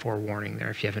give you a forewarning there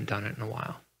if you haven't done it in a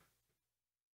while.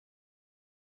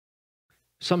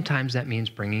 Sometimes that means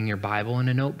bringing your Bible and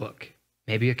a notebook,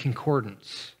 maybe a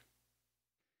concordance.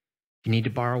 If you need to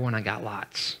borrow one, I got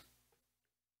lots.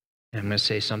 And I'm going to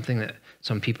say something that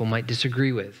some people might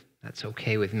disagree with. That's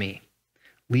okay with me.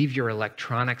 Leave your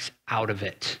electronics out of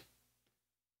it.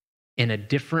 In a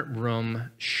different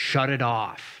room, shut it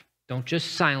off. Don't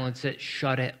just silence it,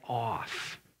 shut it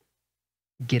off.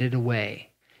 Get it away.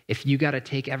 If you got to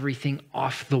take everything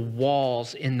off the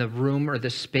walls in the room or the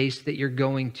space that you're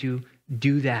going to,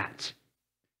 do that.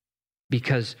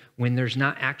 Because when there's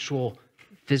not actual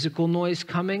physical noise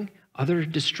coming, other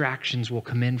distractions will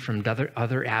come in from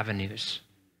other avenues.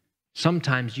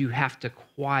 Sometimes you have to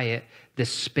quiet the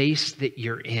space that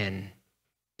you're in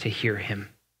to hear him.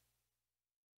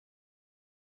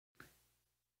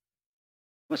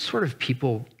 What sort of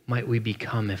people might we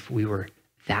become if we were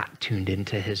that tuned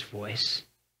into his voice,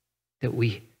 that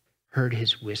we heard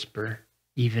his whisper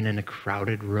even in a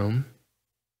crowded room?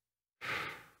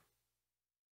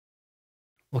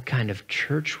 What kind of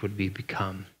church would we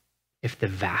become if the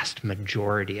vast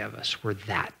majority of us were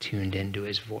that tuned into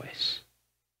his voice?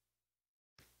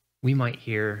 We might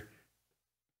hear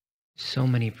so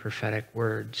many prophetic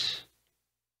words.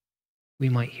 We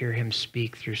might hear him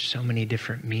speak through so many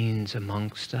different means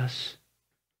amongst us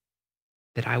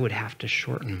that I would have to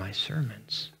shorten my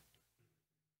sermons.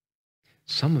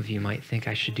 Some of you might think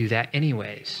I should do that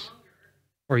anyways.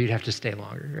 Or you'd have to stay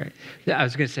longer, right? Yeah, I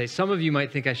was going to say, some of you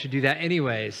might think I should do that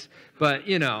anyways. But,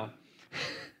 you know,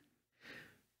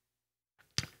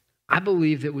 I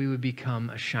believe that we would become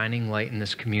a shining light in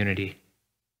this community.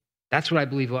 That's what I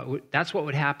believe. That's what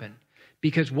would happen.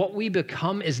 Because what we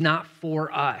become is not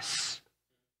for us.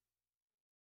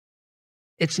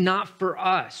 It's not for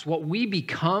us. What we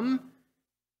become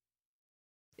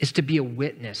is to be a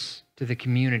witness to the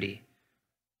community.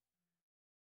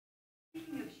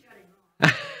 Speaking of shutting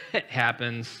off. It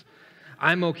happens.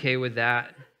 I'm okay with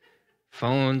that.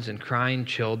 Phones and crying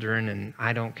children, and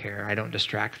I don't care. I don't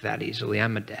distract that easily.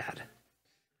 I'm a dad.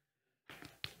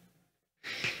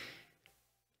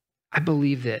 I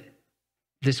believe that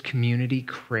this community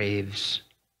craves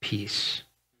peace.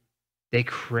 They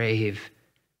crave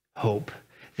hope.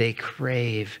 They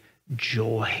crave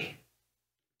joy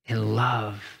and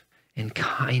love and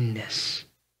kindness.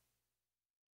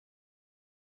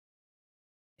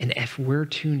 And if we're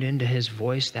tuned into his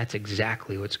voice, that's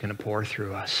exactly what's going to pour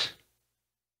through us.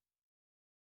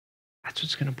 That's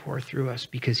what's going to pour through us,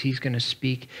 because he's going to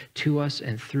speak to us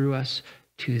and through us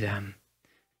to them.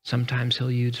 Sometimes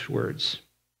he'll use words.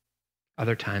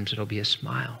 Other times it'll be a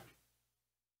smile.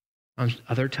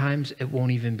 Other times it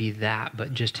won't even be that,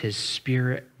 but just his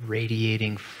spirit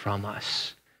radiating from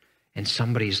us and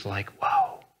somebody's like,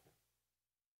 whoa.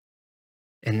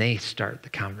 And they start the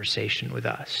conversation with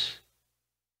us.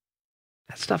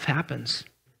 That stuff happens.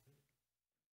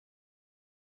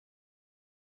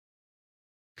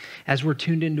 As we're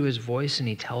tuned into his voice and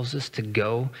he tells us to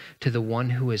go to the one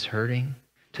who is hurting,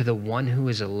 to the one who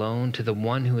is alone, to the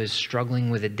one who is struggling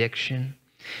with addiction,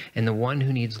 and the one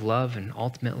who needs love and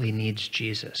ultimately needs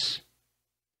Jesus.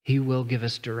 He will give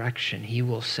us direction. He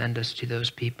will send us to those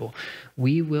people.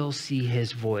 We will see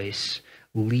his voice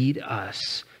lead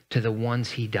us to the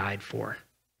ones he died for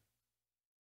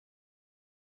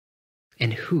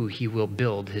and who he will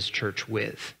build his church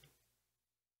with.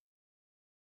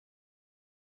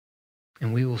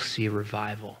 And we will see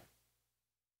revival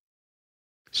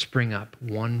spring up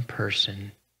one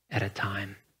person at a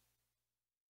time.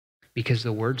 Because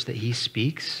the words that he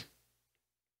speaks,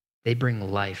 they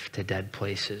bring life to dead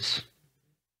places.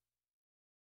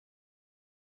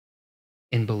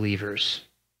 In believers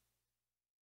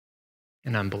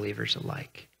and unbelievers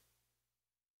alike.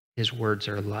 His words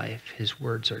are life. His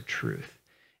words are truth.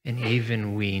 And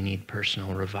even we need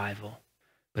personal revival.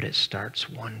 But it starts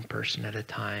one person at a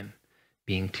time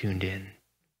being tuned in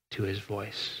to his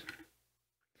voice.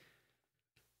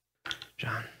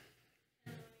 John.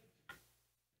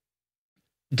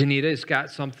 Danita's got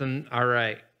something. All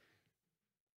right.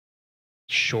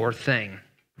 Sure thing.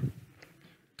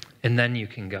 And then you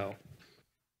can go.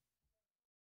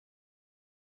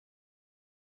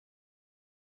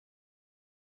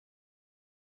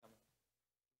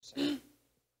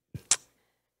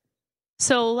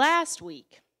 So last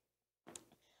week,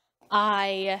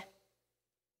 I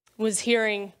was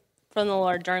hearing from the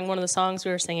Lord during one of the songs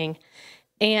we were singing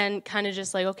and kind of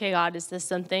just like, okay, God, is this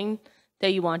something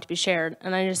that you want to be shared?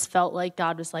 And I just felt like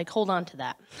God was like, hold on to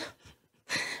that.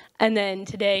 And then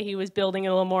today he was building it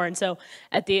a little more. And so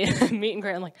at the meet and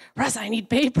greet, I'm like, Russ, I need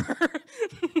paper.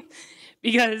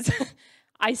 Because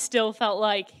I still felt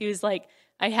like he was like,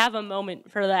 I have a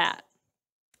moment for that.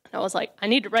 And I was like, I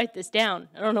need to write this down.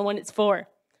 I don't know when it's for.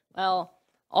 Well,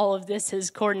 all of this is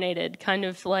coordinated, kind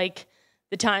of like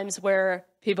the times where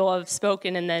people have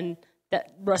spoken and then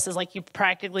that Russ is like, you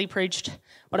practically preached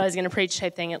what I was going to preach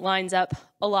type thing. It lines up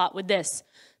a lot with this.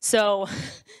 So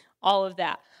all of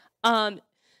that.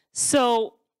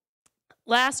 So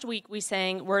last week we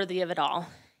sang Worthy of It All.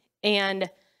 And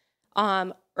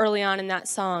early on in that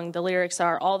song, the lyrics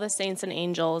are, all the saints and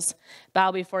angels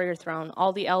bow before your throne.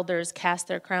 All the elders cast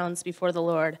their crowns before the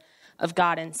Lord of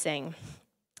God and sing.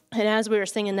 And as we were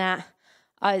singing that,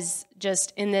 I was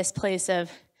just in this place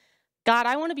of, God,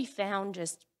 I want to be found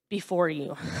just before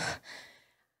you.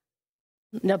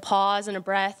 And a pause and a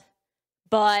breath.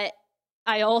 But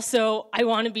I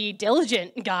want to be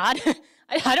diligent, God.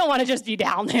 I don't want to just be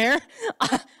down there.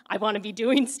 I want to be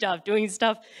doing stuff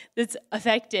that's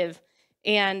effective.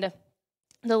 And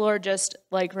the Lord just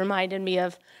like reminded me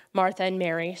of Martha and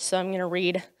Mary. So I'm going to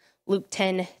read Luke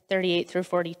 10:38 through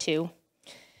 42.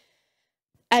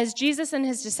 As Jesus and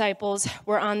his disciples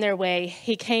were on their way,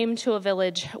 he came to a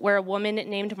village where a woman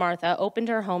named Martha opened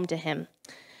her home to him.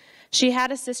 She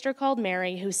had a sister called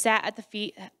Mary who sat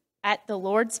at the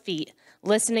Lord's feet,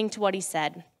 listening to what he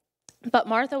said. But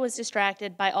Martha was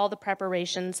distracted by all the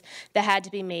preparations that had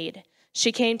to be made.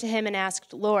 She came to him and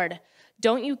asked, Lord,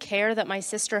 don't you care that my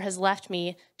sister has left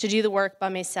me to do the work by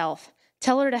myself?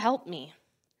 Tell her to help me.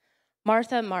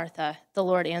 Martha, Martha, the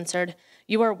Lord answered,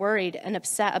 you are worried and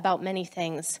upset about many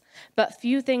things, but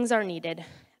few things are needed,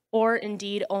 or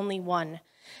indeed only one.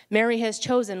 Mary has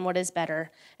chosen what is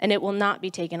better, and it will not be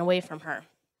taken away from her.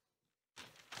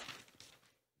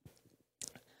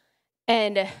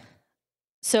 And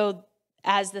so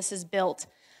as this is built,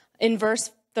 in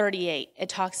verse 38, it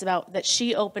talks about that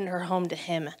she opened her home to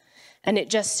him. And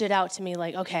it just stood out to me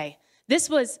like, okay, this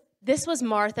was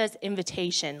Martha's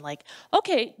invitation. Like,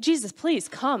 okay, Jesus, please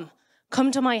come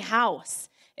to my house.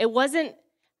 It wasn't,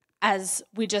 as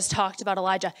we just talked about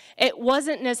Elijah, it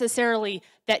wasn't necessarily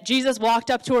that Jesus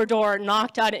walked up to her door,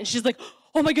 knocked on it, and she's like,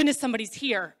 oh my goodness, somebody's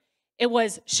here. It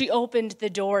was, she opened the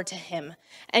door to him.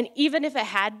 And even if it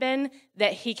had been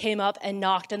that he came up and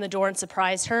knocked on the door and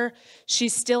surprised her, she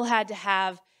still had to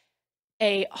have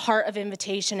a heart of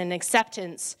invitation and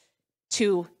acceptance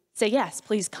to say, yes,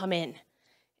 please come in.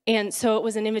 And so it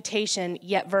was an invitation,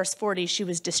 yet verse 40, she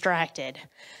was distracted.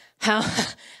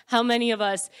 How many of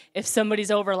us, if somebody's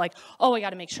over, like, oh, I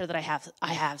got to make sure that I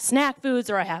have snack foods,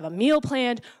 or I have a meal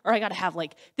planned, or I got to have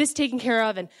like this taken care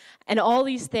of, and all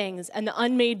these things, and the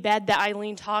unmade bed that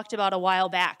Eileen talked about a while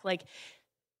back, like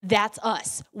that's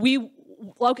us.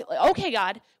 Okay,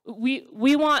 God,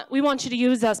 we want you to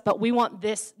use us, but we want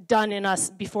this done in us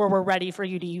before we're ready for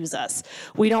you to use us.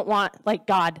 We don't want, like,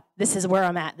 God, this is where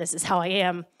I'm at. This is how I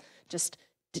am. Just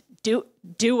do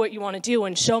what you want to do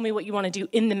and show me what you want to do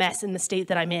in the mess, in the state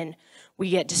that I'm in. We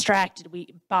get distracted.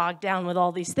 We bog down with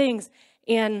all these things.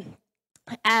 And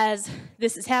as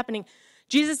this is happening,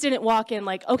 Jesus didn't walk in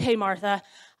like, okay, Martha,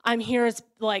 I'm here. It's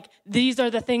like, these are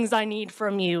the things I need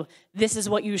from you. This is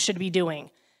what you should be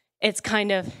doing. It's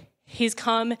kind of, he's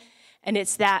come, and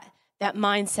it's that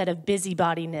mindset of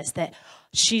busybodiness that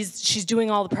she's doing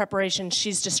all the preparation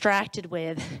she's distracted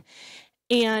with.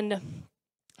 And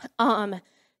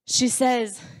she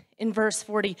says in verse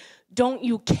 40, don't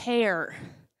you care?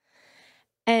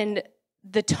 And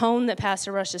the tone that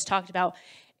Pastor Rush just talked about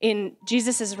in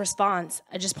Jesus' response,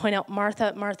 I just point out,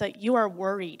 Martha, Martha, you are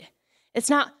worried. It's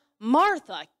not,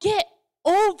 Martha, get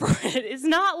over it. It's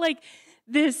not like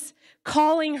this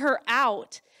calling her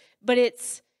out, but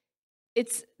it's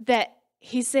that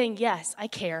he's saying, yes, I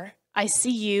care. I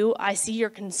see you. I see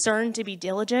your concern to be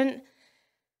diligent.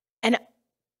 And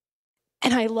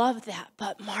I love that.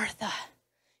 But Martha,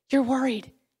 you're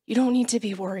worried. You don't need to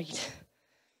be worried.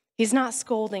 He's not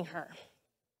scolding her.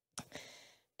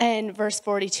 And verse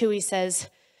 42, he says,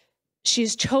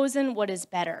 she's chosen what is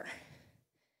better.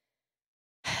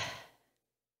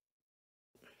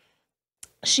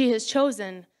 She has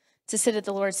chosen to sit at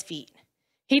the Lord's feet.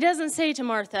 He doesn't say to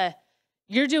Martha,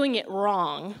 you're doing it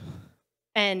wrong,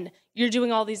 and you're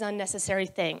doing all these unnecessary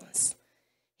things.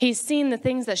 He's seen the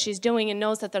things that she's doing and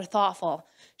knows that they're thoughtful.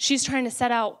 She's trying to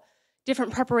set out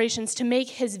different preparations to make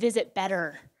his visit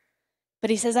better.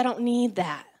 But he says, I don't need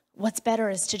that. What's better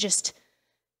is to just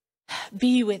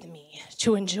be with me,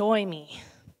 to enjoy me.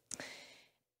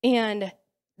 And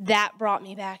that brought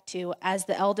me back to, as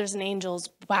the elders and angels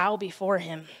bow before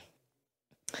him.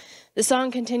 The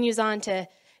song continues on to,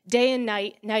 day and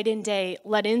night, night and day,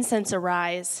 let incense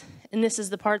arise. And this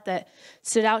is the part that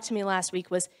stood out to me last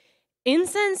week, was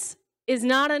incense is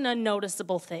not an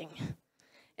unnoticeable thing.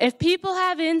 If people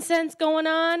have incense going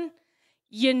on,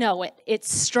 you know it.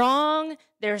 It's strong.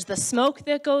 There's the smoke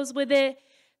that goes with it.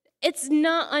 It's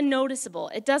not unnoticeable.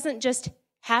 It doesn't just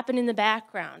happen in the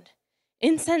background.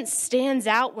 Incense stands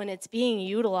out when it's being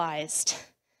utilized.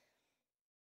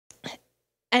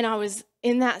 And I was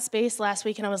in that space last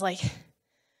week, and I was like,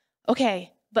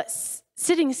 okay, but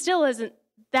sitting still isn't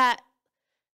that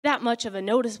much of a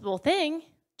noticeable thing.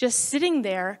 Just sitting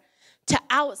there, to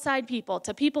outside people,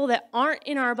 to people that aren't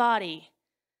in our body,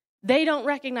 they don't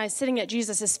recognize sitting at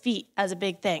Jesus' feet as a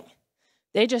big thing.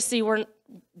 They just see we're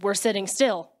sitting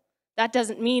still. That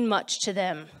doesn't mean much to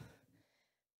them.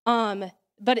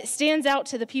 But it stands out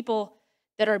to the people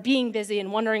that are being busy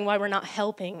and wondering why we're not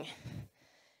helping.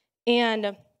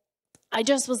 And I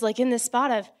just was like in this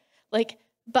spot of like,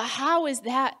 but how is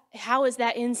that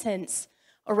incense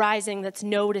arising that's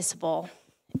noticeable?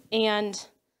 And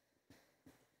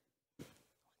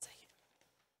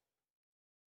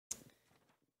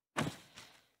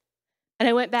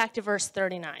I went back to verse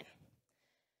 39.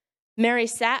 Mary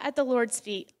sat at the Lord's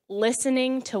feet,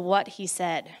 listening to what he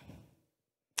said.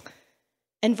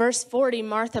 In verse 40,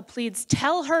 Martha pleads,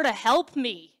 tell her to help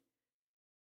me.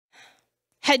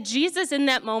 Had Jesus in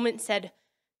that moment said,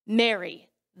 Mary,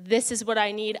 this is what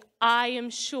I need, I am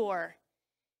sure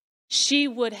she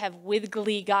would have with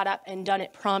glee got up and done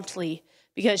it promptly,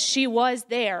 because she was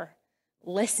there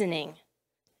listening,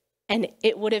 and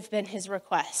it would have been his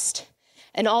request.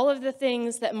 And all of the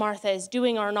things that Martha is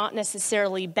doing are not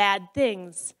necessarily bad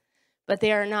things, but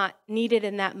they are not needed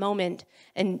in that moment.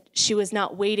 And she was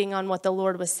not waiting on what the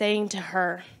Lord was saying to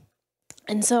her.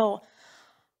 And so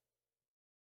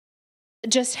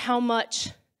just how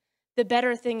much the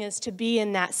better thing is to be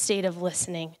in that state of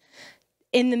listening.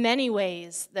 In the many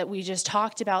ways that we just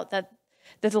talked about, that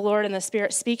the Lord and the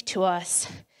Spirit speak to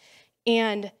us.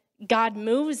 And God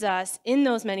moves us in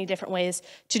those many different ways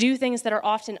to do things that are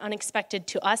often unexpected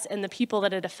to us and the people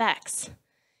that it affects.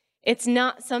 It's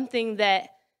not something that,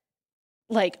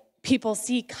 like, people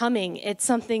see coming. It's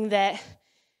something that,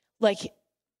 like,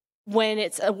 when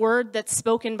it's a word that's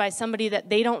spoken by somebody that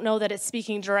they don't know that it's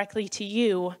speaking directly to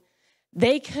you,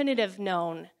 they couldn't have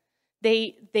known.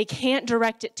 They can't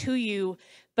direct it to you,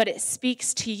 but it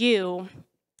speaks to you,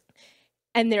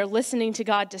 and they're listening to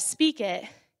God to speak it.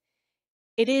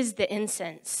 It is the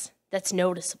incense that's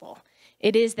noticeable.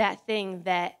 It is that thing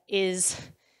that is,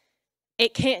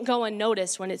 it can't go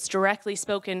unnoticed when it's directly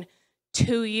spoken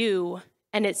to you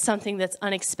and it's something that's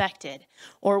unexpected.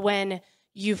 Or when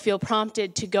you feel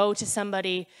prompted to go to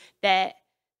somebody that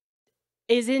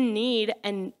is in need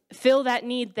and fill that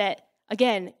need that,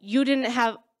 again,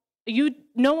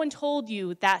 no one told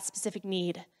you that specific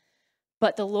need.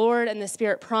 but the Lord and the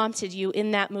Spirit prompted you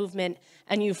in that movement,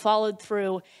 and you followed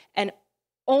through, and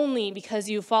only because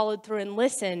you followed through and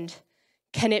listened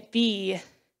can it be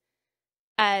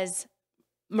as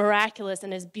miraculous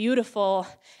and as beautiful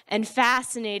and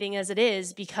fascinating as it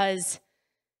is, because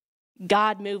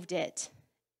God moved it.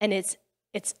 And it's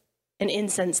an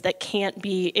incense that can't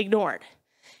be ignored.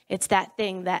 It's that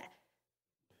thing that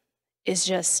is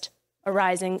just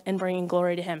arising and bringing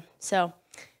glory to him. So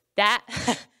that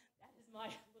is my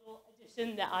little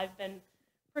addition that I've been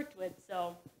pricked with.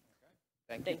 So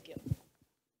thank you.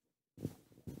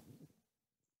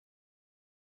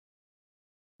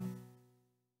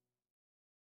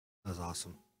 That was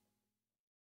awesome.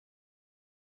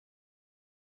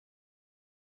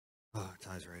 Oh, it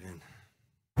ties right in.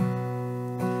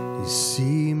 You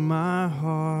see my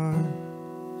heart,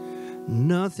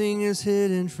 nothing is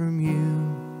hidden from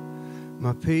you.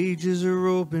 My pages are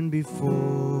open before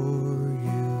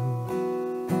you.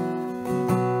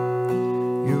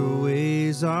 Your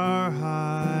ways are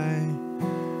high,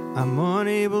 I'm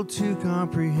unable to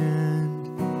comprehend.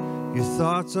 Your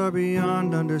thoughts are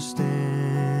beyond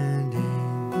understanding.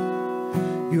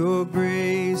 Your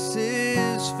grace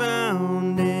is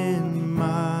found in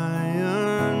my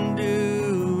undoing.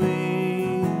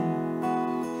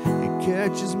 It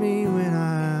catches me when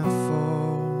I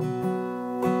fall.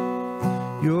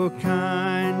 Your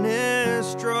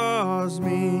kindness draws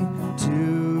me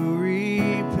to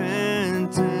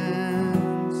repentance.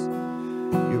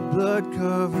 Your blood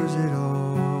covers it all.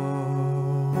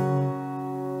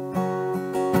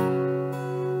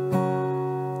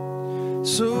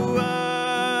 So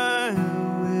I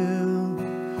will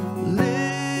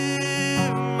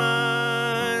live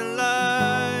my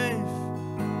life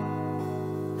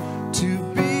to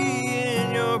be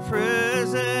in your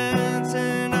presence,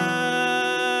 and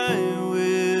I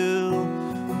will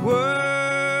worship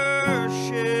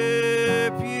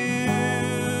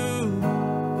you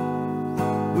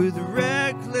with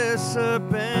reckless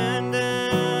abandon.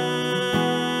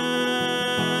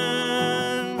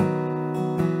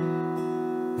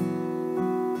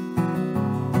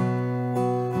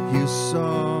 You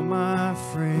saw my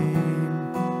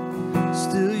frame,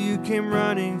 still you came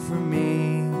running for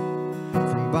me.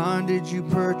 From bondage you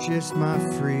purchased my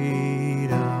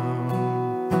freedom.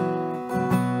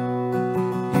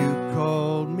 You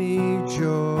called me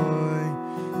joy,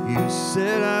 you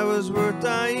said I was worth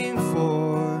dying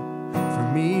for.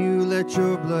 For me you let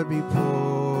your blood be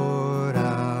poured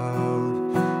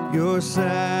out. Your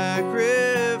sacrifice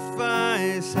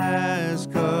has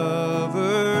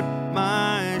covered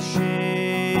my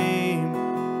shame.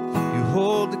 You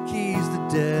hold the keys to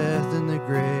death and the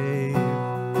grave.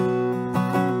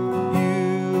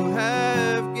 You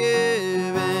have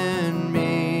given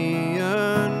me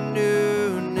a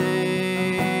new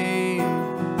name.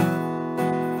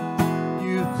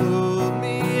 You clothed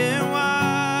me in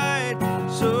white,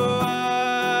 so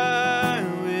I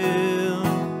will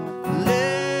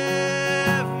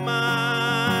live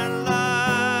my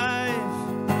life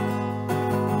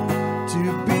to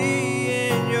be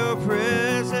in your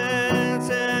presence,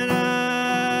 and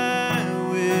I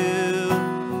will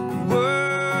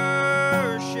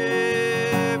worship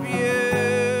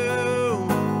you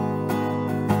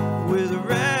with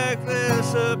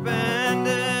reckless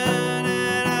abandon,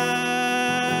 and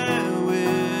I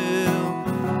will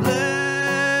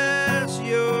bless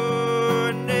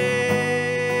your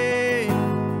name.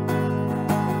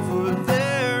 For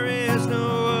there is no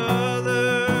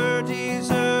other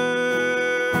deserving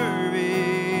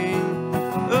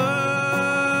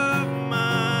of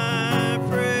my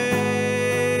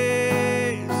praise.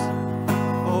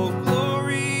 All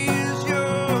glory is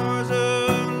yours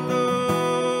alone.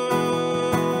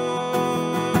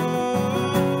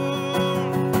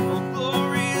 All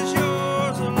glory is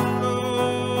yours alone.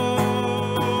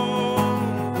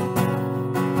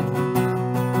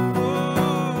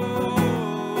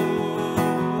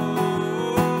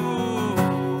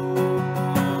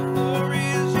 Glory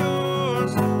is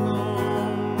yours alone.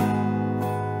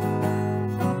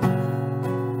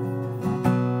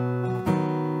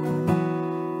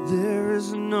 There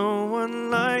is no one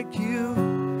like you.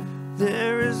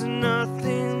 There is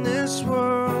nothing this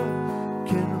world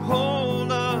can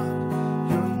hold up.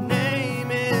 Your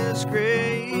name is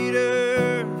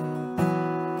greater.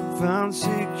 Found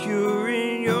secure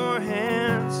in your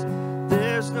hands.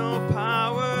 There's no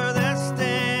power that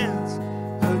stands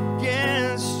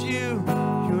against you.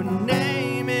 Your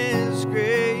name is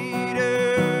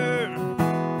greater.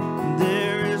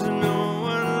 There is no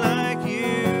one like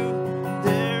you.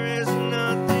 There is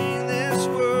nothing this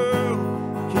world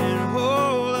can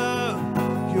hold up.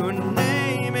 Your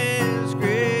name is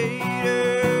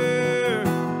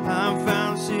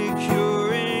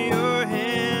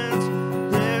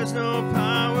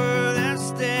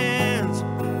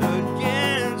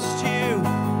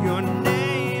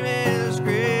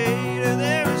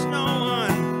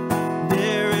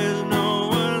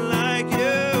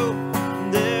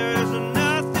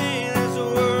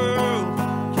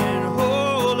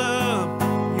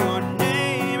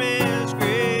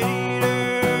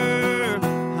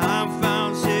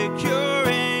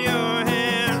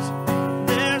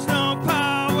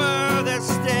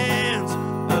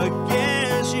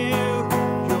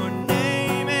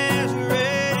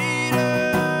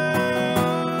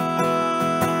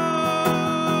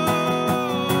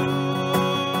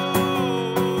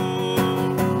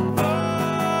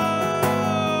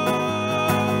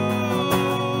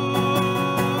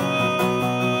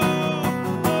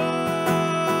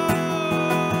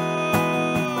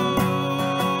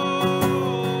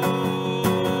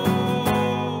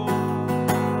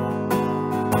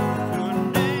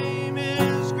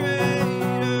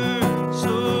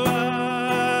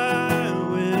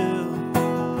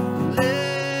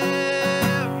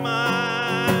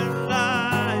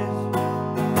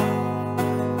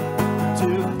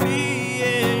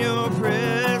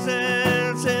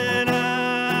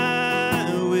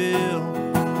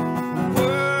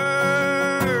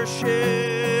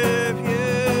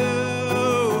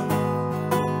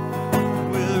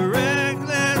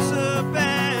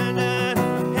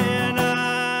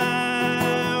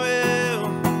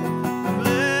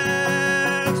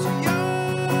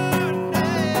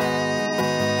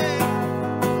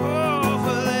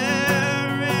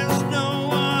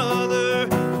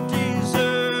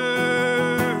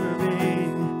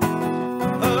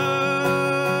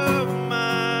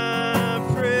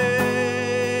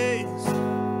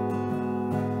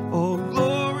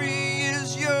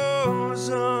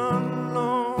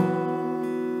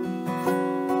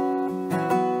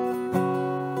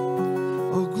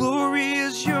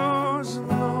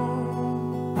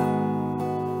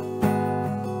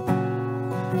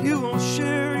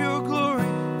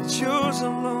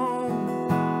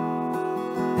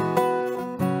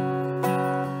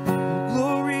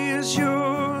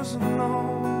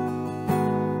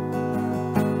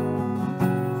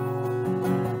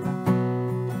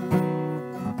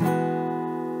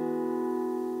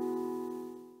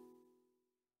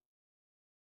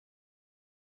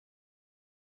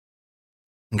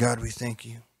And God, we thank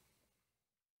you.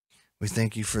 We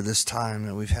thank you for this time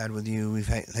that we've had with you.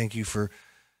 Thank you for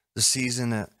the season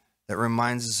that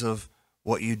reminds us of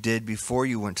what you did before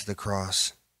you went to the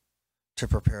cross to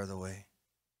prepare the way.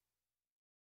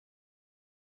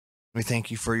 We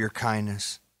thank you for your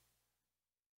kindness.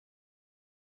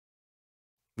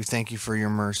 We thank you for your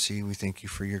mercy. We thank you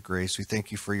for your grace. We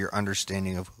thank you for your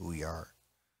understanding of who we are.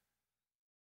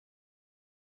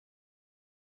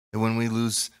 And when we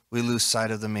lose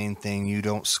sight of the main thing. You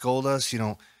don't scold us.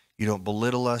 You don't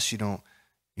belittle us. You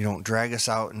don't drag us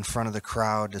out in front of the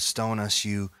crowd to stone us.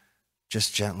 You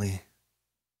just gently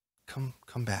come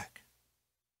back.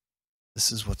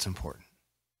 This is what's important.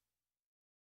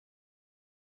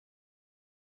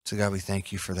 So God, we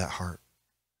thank you for that heart.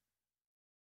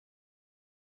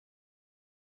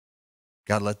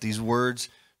 God, let these words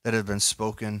that have been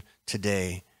spoken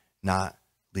today not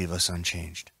leave us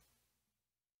unchanged.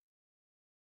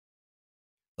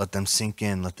 Let them sink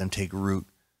in. Let them take root.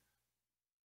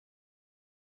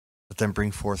 Let them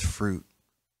bring forth fruit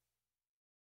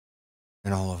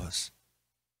in all of us.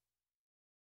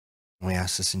 And we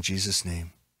ask this in Jesus'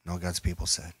 name. And all God's people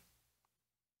said,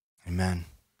 amen.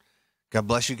 God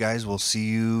bless you guys. We'll see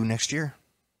you next year.